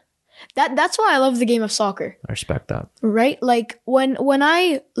aside. That's why I love the game of soccer. I respect that. Right? Like when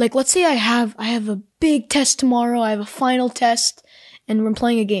I, like, let's say I have a big test tomorrow, I have a final test, and we're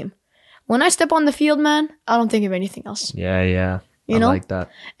playing a game. When I step on the field, man, I don't think of anything else. Yeah. You I know? like that.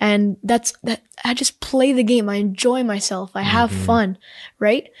 And that I just play the game. I enjoy myself. I have fun,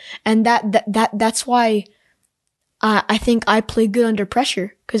 right? And that's why I think I play good under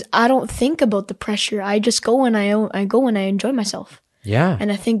pressure, because I don't think about the pressure. I just go and I go and I enjoy myself. Yeah.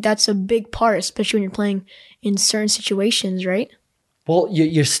 And I think that's a big part, especially when you're playing in certain situations, right? Well,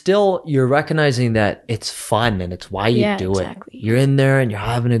 you're recognizing that it's fun and it's why you do exactly. it. You're in there and you're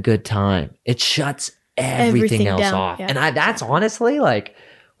having a good time. It shuts everything else down, off. yeah. And that's honestly like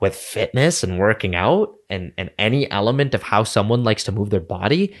with fitness and working out and any element of how someone likes to move their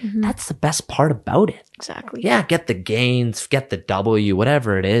body, that's the best part about it. Exactly. Yeah, get the gains, get the W,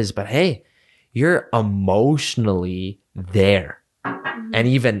 whatever it is. But hey, you're emotionally there. And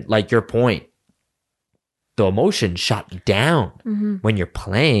even like your point, the emotion shut down when you're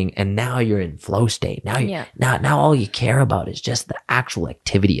playing, and now you're in flow state. Now all you care about is just the actual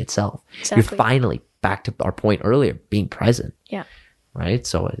activity itself. Exactly. You're finally back to our point earlier, being present. Yeah. Right.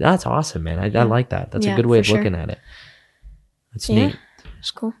 So that's awesome, man. I like that. That's a good way of looking at it. That's neat.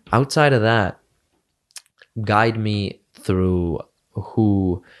 It's cool. Outside of that, guide me through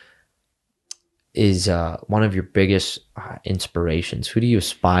who is one of your biggest inspirations. Who do you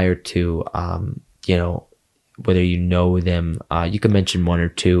aspire to? Whether you know them, you can mention one or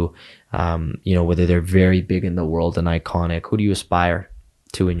two. Whether they're very big in the world and iconic. Who do you aspire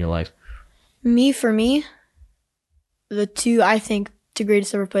to in your life? For me, the two I think the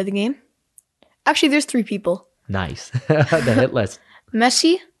greatest ever play the game. Actually, there's three people. Nice. The hit list.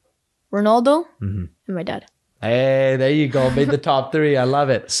 Messi, Ronaldo, and my dad. Hey, there you go. Made the top three. I love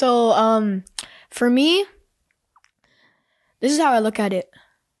it. So, for me, this is how I look at it.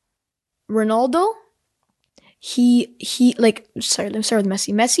 Ronaldo, let me start with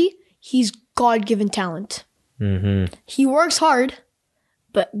Messi. Messi, he's God-given talent. He works hard,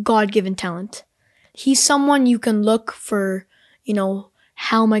 but God-given talent. He's someone you can look for,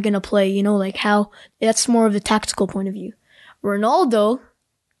 how am I going to play? That's more of the tactical point of view. Ronaldo,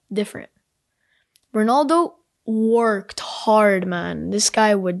 different. Ronaldo worked hard, man. This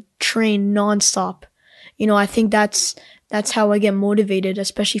guy would train nonstop. I think that's how I get motivated,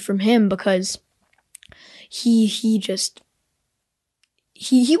 especially from him, because he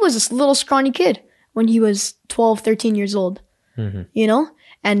was a little scrawny kid when he was 12, 13 years old, and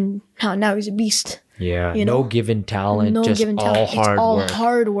now he's a beast. Yeah, no given talent, just all hard work. It's all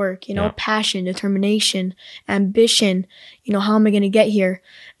hard work, passion, determination, ambition. How am I going to get here?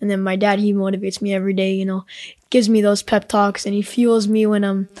 And then my dad, he motivates me every day, gives me those pep talks, and he fuels me when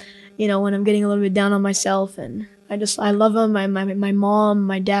I'm getting a little bit down on myself. And I love him. My mom,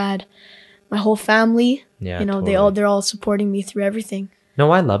 my dad, my whole family, totally. They're all supporting me through everything.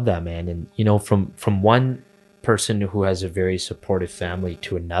 No, I love that, man. And, from one person who has a very supportive family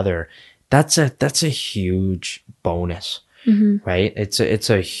to another, that's a huge bonus, right? It's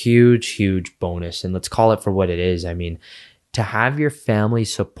a huge bonus. And let's call it for what it is. I mean, to have your family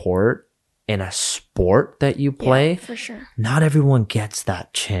support in a sport that you play, for sure. Not everyone gets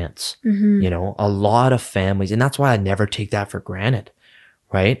that chance. A lot of families, and that's why I never take that for granted,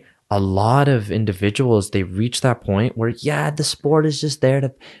 right? A lot of individuals, they reach that point where, the sport is just there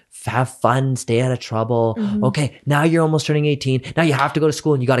to have fun, stay out of trouble. Okay, now you're almost turning 18. Now you have to go to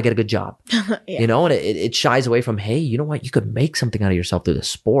school and you got to get a good job. And it shies away from, hey, you know what? You could make something out of yourself through the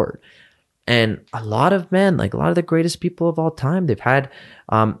sport. And a lot of the greatest people of all time, they've had,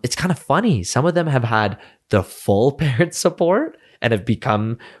 it's kind of funny. Some of them have had the full parent support and have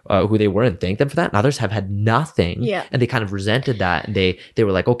become who they were and thank them for that. And others have had nothing. Yeah. And they kind of resented that. And they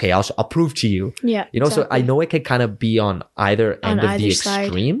were like, okay, I'll prove to you. Yeah. Exactly. So I know it could kind of be on either end of the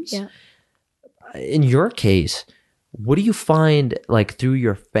extremes. Yeah. In your case, what do you find like through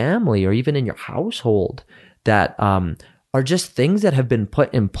your family or even in your household that are just things that have been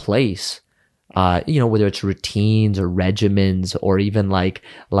put in place? Whether it's routines or regimens or even like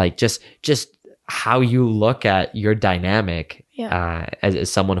just how you look at your dynamic as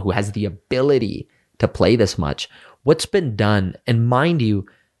someone who has the ability to play this much. What's been done? And mind you,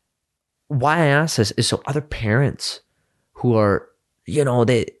 why I ask this is so other parents who are,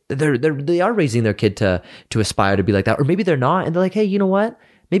 they are raising their kid to aspire to be like that, or maybe they're not, and they're like, hey, you know what?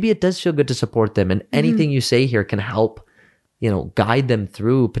 Maybe it does feel good to support them, and anything you say here can help, guide them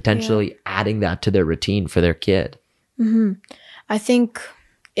through potentially adding that to their routine for their kid. I think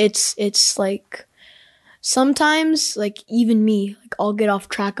it's like sometimes, like, even me, like, I'll get off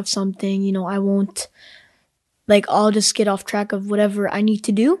track of something, I won't, like, I'll just get off track of whatever I need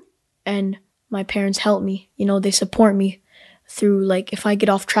to do, and my parents help me, they support me through, like, if I get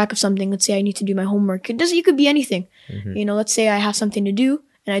off track of something, let's say I need to do my homework, it could be anything, let's say I have something to do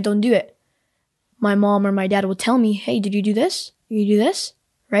and I don't do it. My mom or my dad will tell me, hey, did you do this? You do this?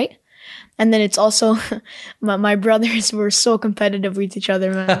 Right? And then it's also, my brothers were so competitive with each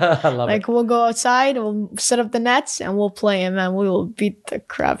other, man. I love it. We'll go outside, we'll set up the nets, and we'll play, and man, we will beat the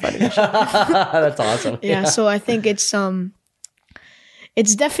crap out of each other. That's awesome. Yeah, so I think it's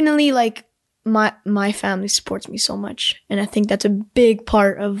definitely like my family supports me so much, and I think that's a big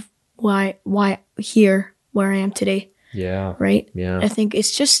part of why here where I am today. Yeah. Right? Yeah. I think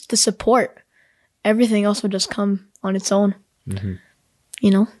it's just the support. Everything else will just come on its own.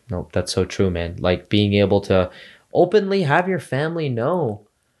 No, that's so true, man. Like being able to openly have your family know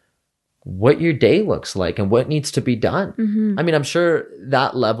what your day looks like and what needs to be done. I mean, I'm sure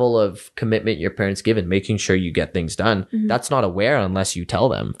that level of commitment your parents give and making sure you get things done, that's not aware unless you tell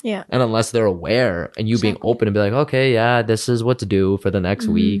them. Yeah. And unless they're aware and you being open and be like, okay, yeah, this is what to do for the next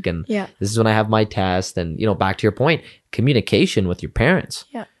week. And this is when I have my test. And, back to your point, communication with your parents.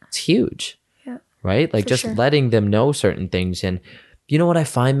 Yeah. It's huge. Yeah. Right? Like For just sure. letting them know certain things. And you know what I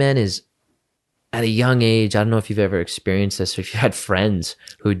find, man, is at a young age, I don't know if you've ever experienced this or if you had friends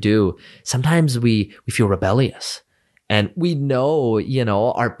who do, sometimes we feel rebellious. And we know,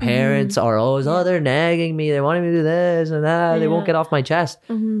 our parents are always, they're nagging me. They want me to do this and that. They won't get off my chest.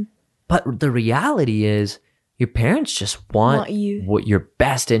 But the reality is your parents just want you. what your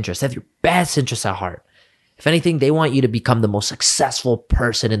best interests. They have your best interests at heart. If anything, they want you to become the most successful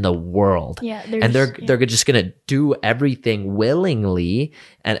person in the world. Yeah, and they're just going to do everything willingly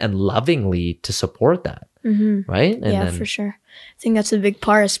and lovingly to support that. Right? And then, for sure. I think that's a big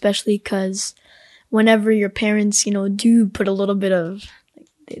part, especially because whenever your parents, do put a little bit of,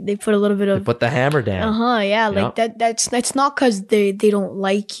 they put a little bit of, put the hammer down. Yeah. Like that's not because they don't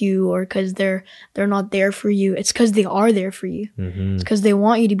like you or because they're not there for you. It's because they are there for you. It's because they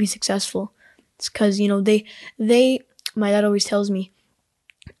want you to be successful. It's because, my dad always tells me,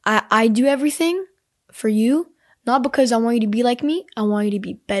 I do everything for you, not because I want you to be like me. I want you to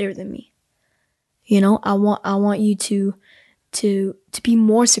be better than me. I want you to to be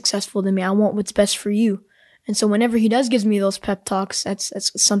more successful than me. I want what's best for you. And so whenever he does gives me those pep talks, that's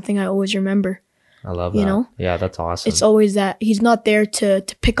something I always remember. I love that. You know? Yeah, that's awesome. It's always that he's not there to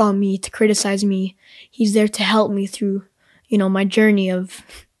pick on me, to criticize me. He's there to help me through, my journey of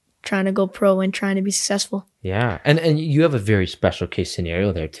trying to go pro and trying to be successful. Yeah. And you have a very special case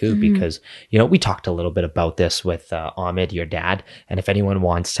scenario there too, because, we talked a little bit about this with Ahmed, your dad. And if anyone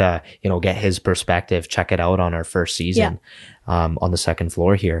wants to, get his perspective, check it out on our first season on the second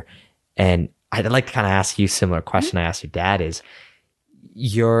floor here. And I'd like to kind of ask you a similar question I asked your dad is,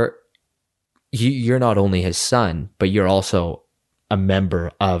 you're not only his son, but you're also a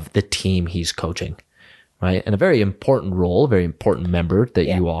member of the team he's coaching. Right. And a very important role, a very important member that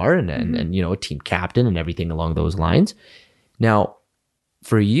you are and a team captain and everything along those lines. Now,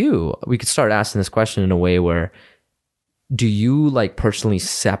 for you, we could start asking this question in a way where do you personally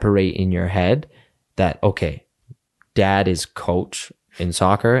separate in your head that, okay, dad is coach in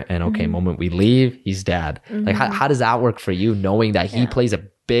soccer and moment we leave, he's dad. How does that work for you knowing that he plays a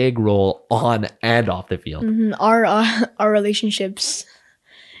big role on and off the field? Our relationships,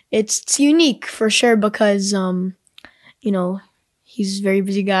 it's unique for sure because, he's a very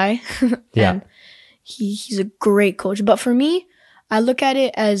busy guy. And he's a great coach. But for me, I look at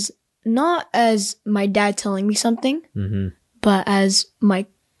it as not as my dad telling me something, but as my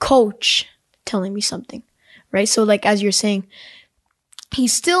coach telling me something, right? So as you're saying,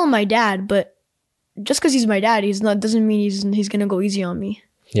 he's still my dad, but just because he's my dad, doesn't mean he's going to go easy on me.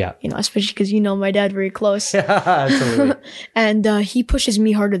 Yeah. Especially because my dad very close. Yeah, absolutely. And he pushes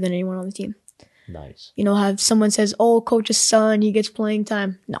me harder than anyone on the team. Nice. Have someone says, oh, coach's son, he gets playing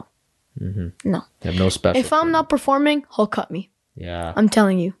time. No. No. You have no special. If I'm not performing, he'll cut me. Yeah. I'm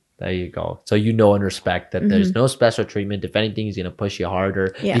telling you. There you go. So and respect that there's no special treatment. If anything, he's going to push you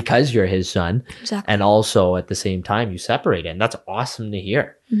harder because you're his son. Exactly. And also at the same time, you separate it. And that's awesome to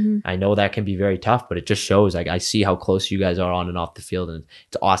hear. I know that can be very tough, but it just shows I see how close you guys are on and off the field. And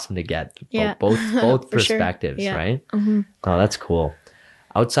it's awesome to get both perspectives, right? Oh, that's cool.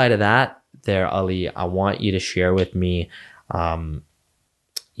 Outside of that there, Ali, I want you to share with me,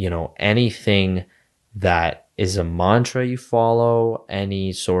 anything that is a mantra you follow,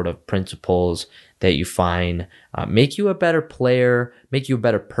 any sort of principles that you find make you a better player, make you a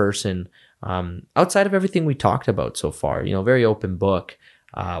better person, outside of everything we talked about so far, very open book.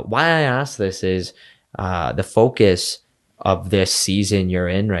 Why I ask this is the focus of this season you're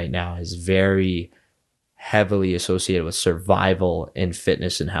in right now is very heavily associated with survival in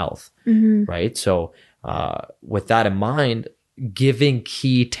fitness and health, right? So with that in mind, giving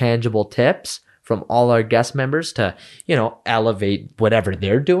key tangible tips from all our guest members to, elevate whatever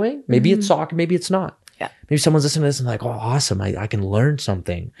they're doing. Maybe it's soccer, maybe it's not. Yeah. Maybe someone's listening to this and like, oh, awesome. I can learn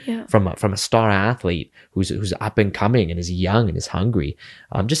something from a star athlete who's up and coming and is young and is hungry.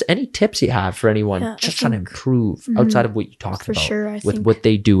 Just any tips you have for anyone just trying to improve outside of what you talked about with what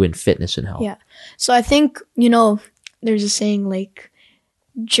they do in fitness and health. Yeah. So I think, there's a saying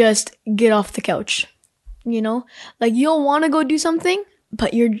just get off the couch, you'll want to go do something,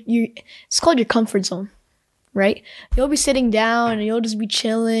 but it's called your comfort zone, right? You'll be sitting down and you'll just be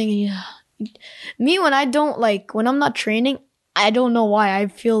chilling. And me, when I'm not training, I don't know why I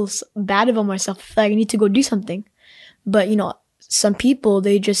feel bad about myself. I feel like I need to go do something. But, some people,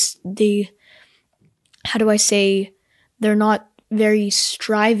 how do I say, they're not very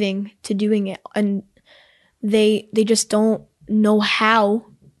striving to doing it. And they just don't know how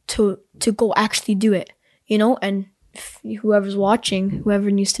to go actually do it, and whoever's watching, whoever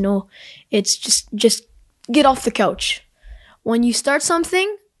needs to know, it's just get off the couch. When you start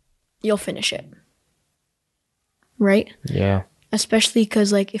something, you'll finish it. Right? Yeah. Especially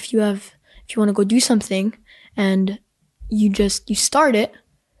because if you want to go do something and you start it,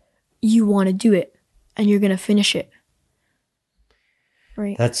 you want to do it and you're going to finish it.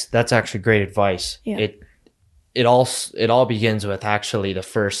 Right? That's actually great advice. Yeah. It all begins with actually the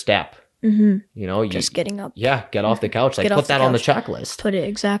first step. Just getting up. Yeah, get off the couch. Put that on the checklist. Put it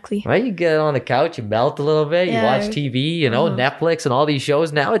exactly. Right, you get on the couch, you melt a little bit, you watch TV, Netflix and all these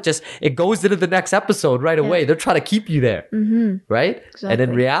shows. Now it goes into the next episode right away. They're trying to keep you there, right? Exactly. And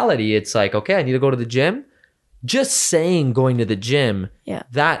in reality, it's okay, I need to go to the gym. Just saying going to the gym,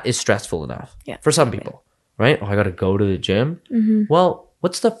 that is stressful enough for some people, right? Oh, I got to go to the gym. Well,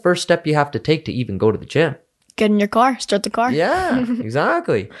 what's the first step you have to take to even go to the gym? Get in your car, start the car. Yeah,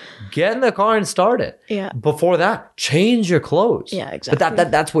 exactly. Get in the car and start it. Yeah. Before that, change your clothes. Yeah, exactly. But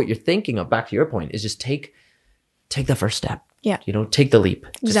that's what you're thinking of. Back to your point, is just take the first step. Yeah. Take the leap.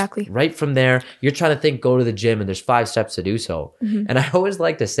 Exactly. Just right from there, you're trying to think, go to the gym, and there's 5 steps to do so. And I always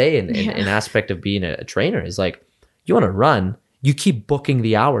like to say in aspect of being a trainer is you want to run, You keep booking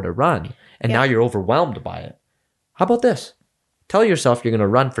the hour to run, and now you're overwhelmed by it. How about this? Tell yourself you're going to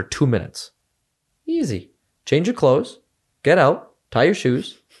run for 2 minutes. Easy. Change your clothes, get out, tie your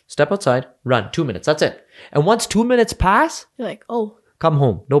shoes, step outside, run 2 minutes. That's it. And once 2 minutes pass, You're like, oh, come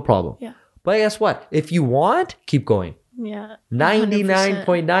home. No problem. yeah. But guess what? If you want, keep going. Yeah.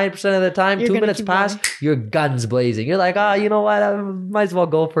 99.9% of the time, You're 2 gonna minutes keep pass, going. your gun's blazing. You're like, you know what? I might as well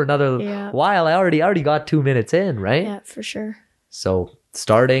go for another Yeah. while. I already got 2 minutes in, right? Yeah, for sure. So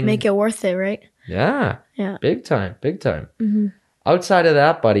starting, Make it worth it, right? yeah, Yeah. big time, big time. Mm-hmm. Outside of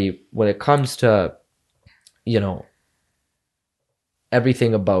that, buddy, when it comes to,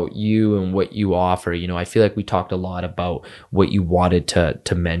 everything about you and what you offer, I feel like we talked a lot about what you wanted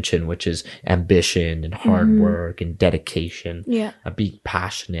to mention, which is ambition and hard work and dedication, Yeah. being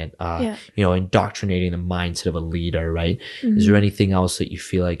passionate, Yeah. indoctrinating the mindset of a leader, right? Is there anything else that you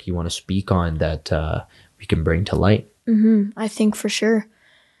feel like you want to speak on that we can bring to light? I think for sure.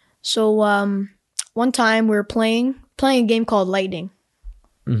 So one time we were playing a game called Lightning.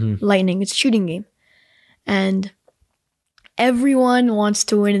 Lightning. It's a shooting game, and everyone wants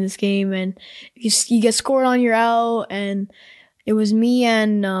to win in this game. And you get scored on, you're out. And it was me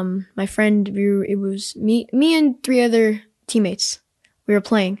and my friend. It was me and 3 other teammates. We were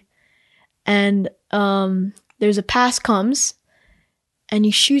playing, and there's a pass comes. And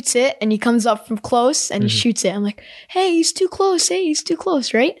he shoots it, and he comes up from close, and he shoots it. I'm like, "Hey, he's too close. Hey, he's too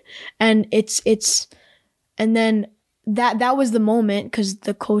close, right?" And and then that was the moment, because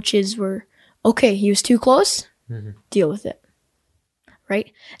the coaches were, okay, he was too close. Deal with it,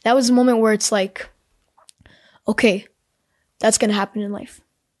 right? That was the moment where it's like, okay, that's gonna happen in life.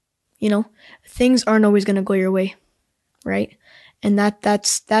 Things aren't always gonna go your way, right? And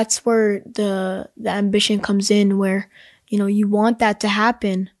that's where the ambition comes in, where you want that to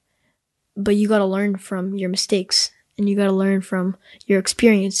happen, but you got to learn from your mistakes, and you got to learn from your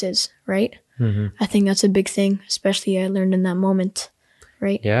experiences, right? I think that's a big thing, especially I learned in that moment,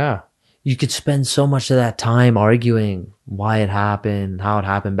 right? Yeah. You could spend so much of that time arguing why it happened, how it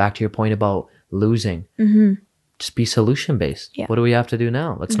happened, back to your point about losing. Just be solution based. Yeah. What do we have to do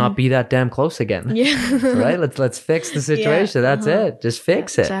now? Let's not be that damn close again. Yeah. Right? Let's fix the situation. That's it. Just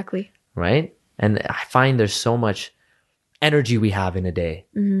fix it. Exactly. Right? And I find there's so much energy we have in a day.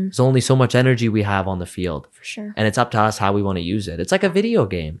 There's only so much energy we have on the field. For sure. And it's up to us how we want to use it. It's like a video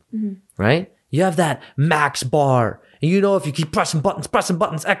game, right? You have that max bar. And if you keep pressing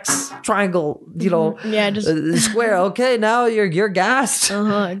buttons, X, triangle, Yeah, just square. Okay, now you're gassed.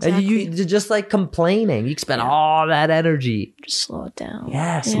 exactly. And you're just like complaining. You spend all that energy. just slow it down.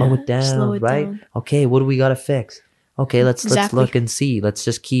 Yeah, slow it down, slow it right? down. Okay, what do we got to fix? Okay, let's Exactly. look and see. Let's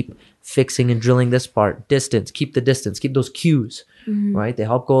just keep fixing and drilling this part. Distance, keep the distance, keep those cues, right? They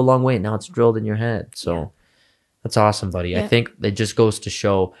help go a long way. Now it's drilled in your head. So that's awesome, buddy. I Yeah. think it just goes to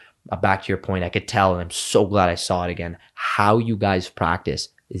show, back to your point, I could tell, and I'm so glad I saw it again, how you guys practice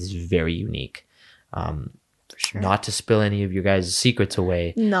is very unique. For sure. Not to spill any of your guys' secrets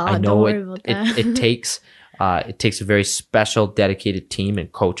away. No, I know don't worry about that. it takes a very special, dedicated team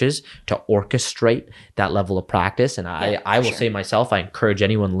and coaches to orchestrate that level of practice. And I will say myself, I encourage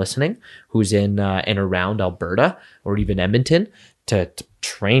anyone listening who's in and around Alberta or even Edmonton to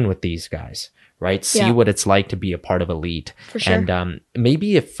train with these guys, right? See Yeah. what it's like to be a part of elite. For sure. And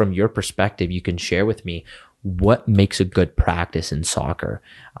maybe if from your perspective, you can share with me what makes a good practice in soccer.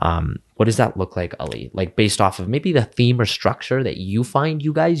 What does that look like, Ali? Like based off of maybe the theme or structure that you find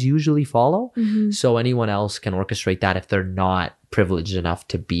you guys usually follow, so anyone else can orchestrate that if they're not privileged enough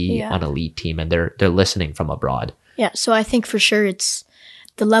to be Yeah. on a lead team and they're listening from abroad. Yeah, so I think for sure it's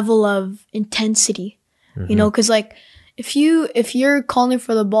the level of intensity, because like if you're calling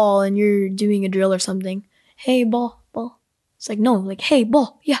for the ball and you're doing a drill or something, hey, ball. It's like, no, like, hey,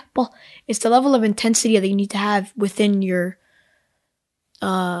 ball. Yeah, ball. It's the level of intensity that you need to have within your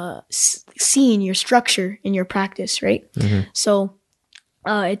scene, your structure in your practice, right? So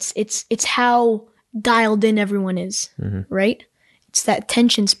it's how dialed in everyone is, right? It's that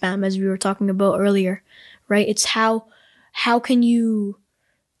attention span, as we were talking about earlier, right? It's how can you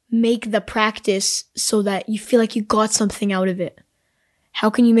make the practice so that you feel like you got something out of it? How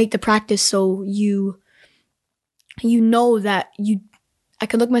can you make the practice so you know that I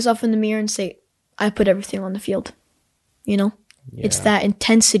can look myself in the mirror and say, I put everything on the field, It's that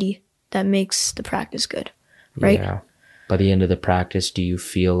intensity that makes the practice good, right? Yeah. By the end of the practice, do you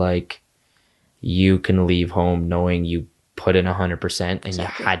feel like you can leave home knowing you put in 100% and you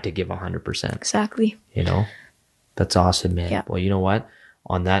had to give 100%? Exactly. That's awesome, man. Yeah. Well, you know what?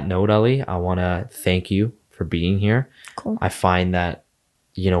 On that note, Ali, I want to thank you for being here. Cool. I find that,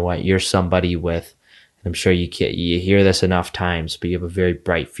 you're somebody with I'm sure you hear this enough times, but you have a very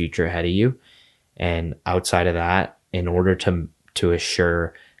bright future ahead of you. And outside of that, in order to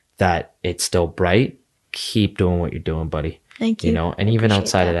assure that it's still bright, keep doing what you're doing, buddy. Thank you. And I even appreciate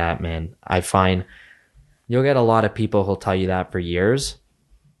outside of that, man, I find you'll get a lot of people who'll tell you that for years.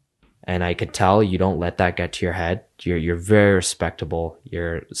 And I could tell you don't let that get to your head. You're very respectable.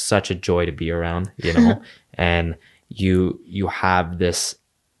 You're such a joy to be around, and you have this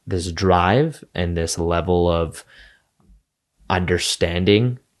drive and this level of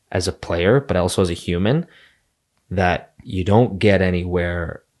understanding as a player, but also as a human, that you don't get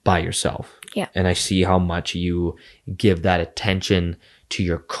anywhere by yourself. Yeah. And I see how much you give that attention to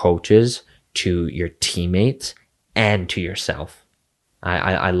your coaches, to your teammates, and to yourself.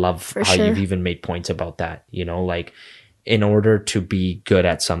 I love For how sure. you've even made points about that, like in order to be good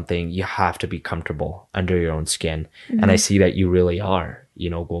at something, you have to be comfortable under your own skin. And I see that you really are,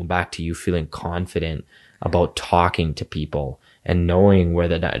 going back to you feeling confident about talking to people and knowing where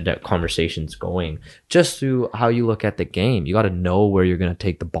that conversation's going, just through how you look at the game. You got to know where you're going to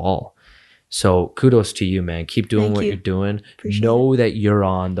take the ball. So kudos to you, man. Keep doing Thank what you. you're doing. Appreciate Know that you're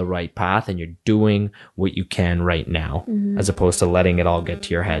on the right path and you're doing what you can right now, as opposed to letting it all get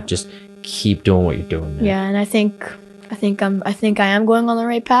to your head. Just keep doing what you're doing, man. Yeah, and I think I am going on the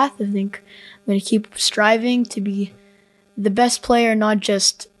right path. I think I'm going to keep striving to be the best player, not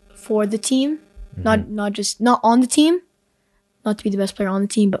just for the team, not on the team, not to be the best player on the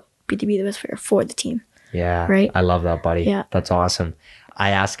team, but to be the best player for the team. Yeah. Right? I love that, buddy. Yeah. That's awesome.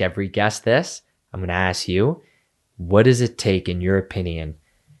 I ask every guest this. I'm going to ask you, what does it take, in your opinion,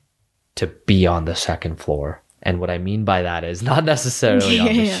 to be on the second floor? And what I mean by that is not necessarily on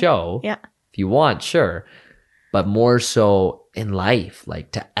the Yeah. show. Yeah. If you want, sure. But more so in life,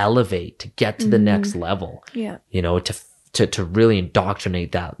 like to elevate, to get to the next level, Yeah. to really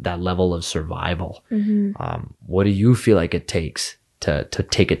indoctrinate that level of survival. What do you feel like it takes to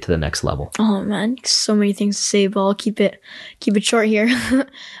take it to the next level? Oh man, so many things to say, but I'll keep it short here.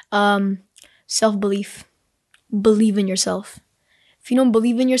 Self-belief. Believe in yourself. If you don't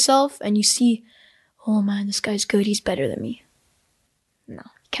believe in yourself and you see, oh man, this guy's good, he's better than me. No,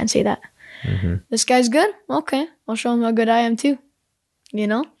 can't say that. This guy's good? Okay, I'll show him how good I am too.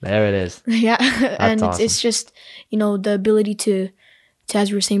 There it is. Yeah. And awesome. it's just, the ability to,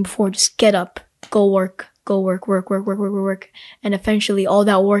 as we were saying before, just get up, go work. And eventually all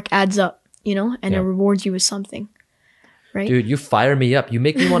that work adds up, and it rewards you with something. Right? Dude, you fire me up. You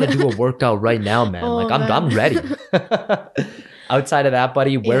make me want to do a workout right now, man. Oh, I'm ready. Outside of that,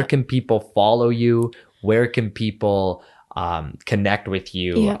 buddy, where Yeah. can people follow you? Where can people connect with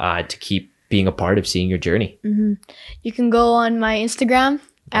you to keep being a part of seeing your journey? You can go on my Instagram,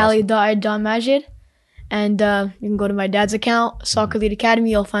 ali.majid, and you can go to my dad's account, Soccer Lead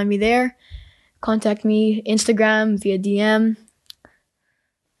Academy. You'll find me there. Contact me Instagram via DM.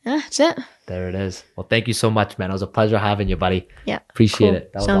 Yeah, that's it. There it is. Well, thank you so much, man. It was a pleasure having you, buddy. Yeah. Appreciate Cool.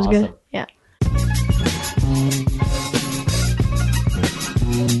 it. That was Sounds awesome. good. Yeah.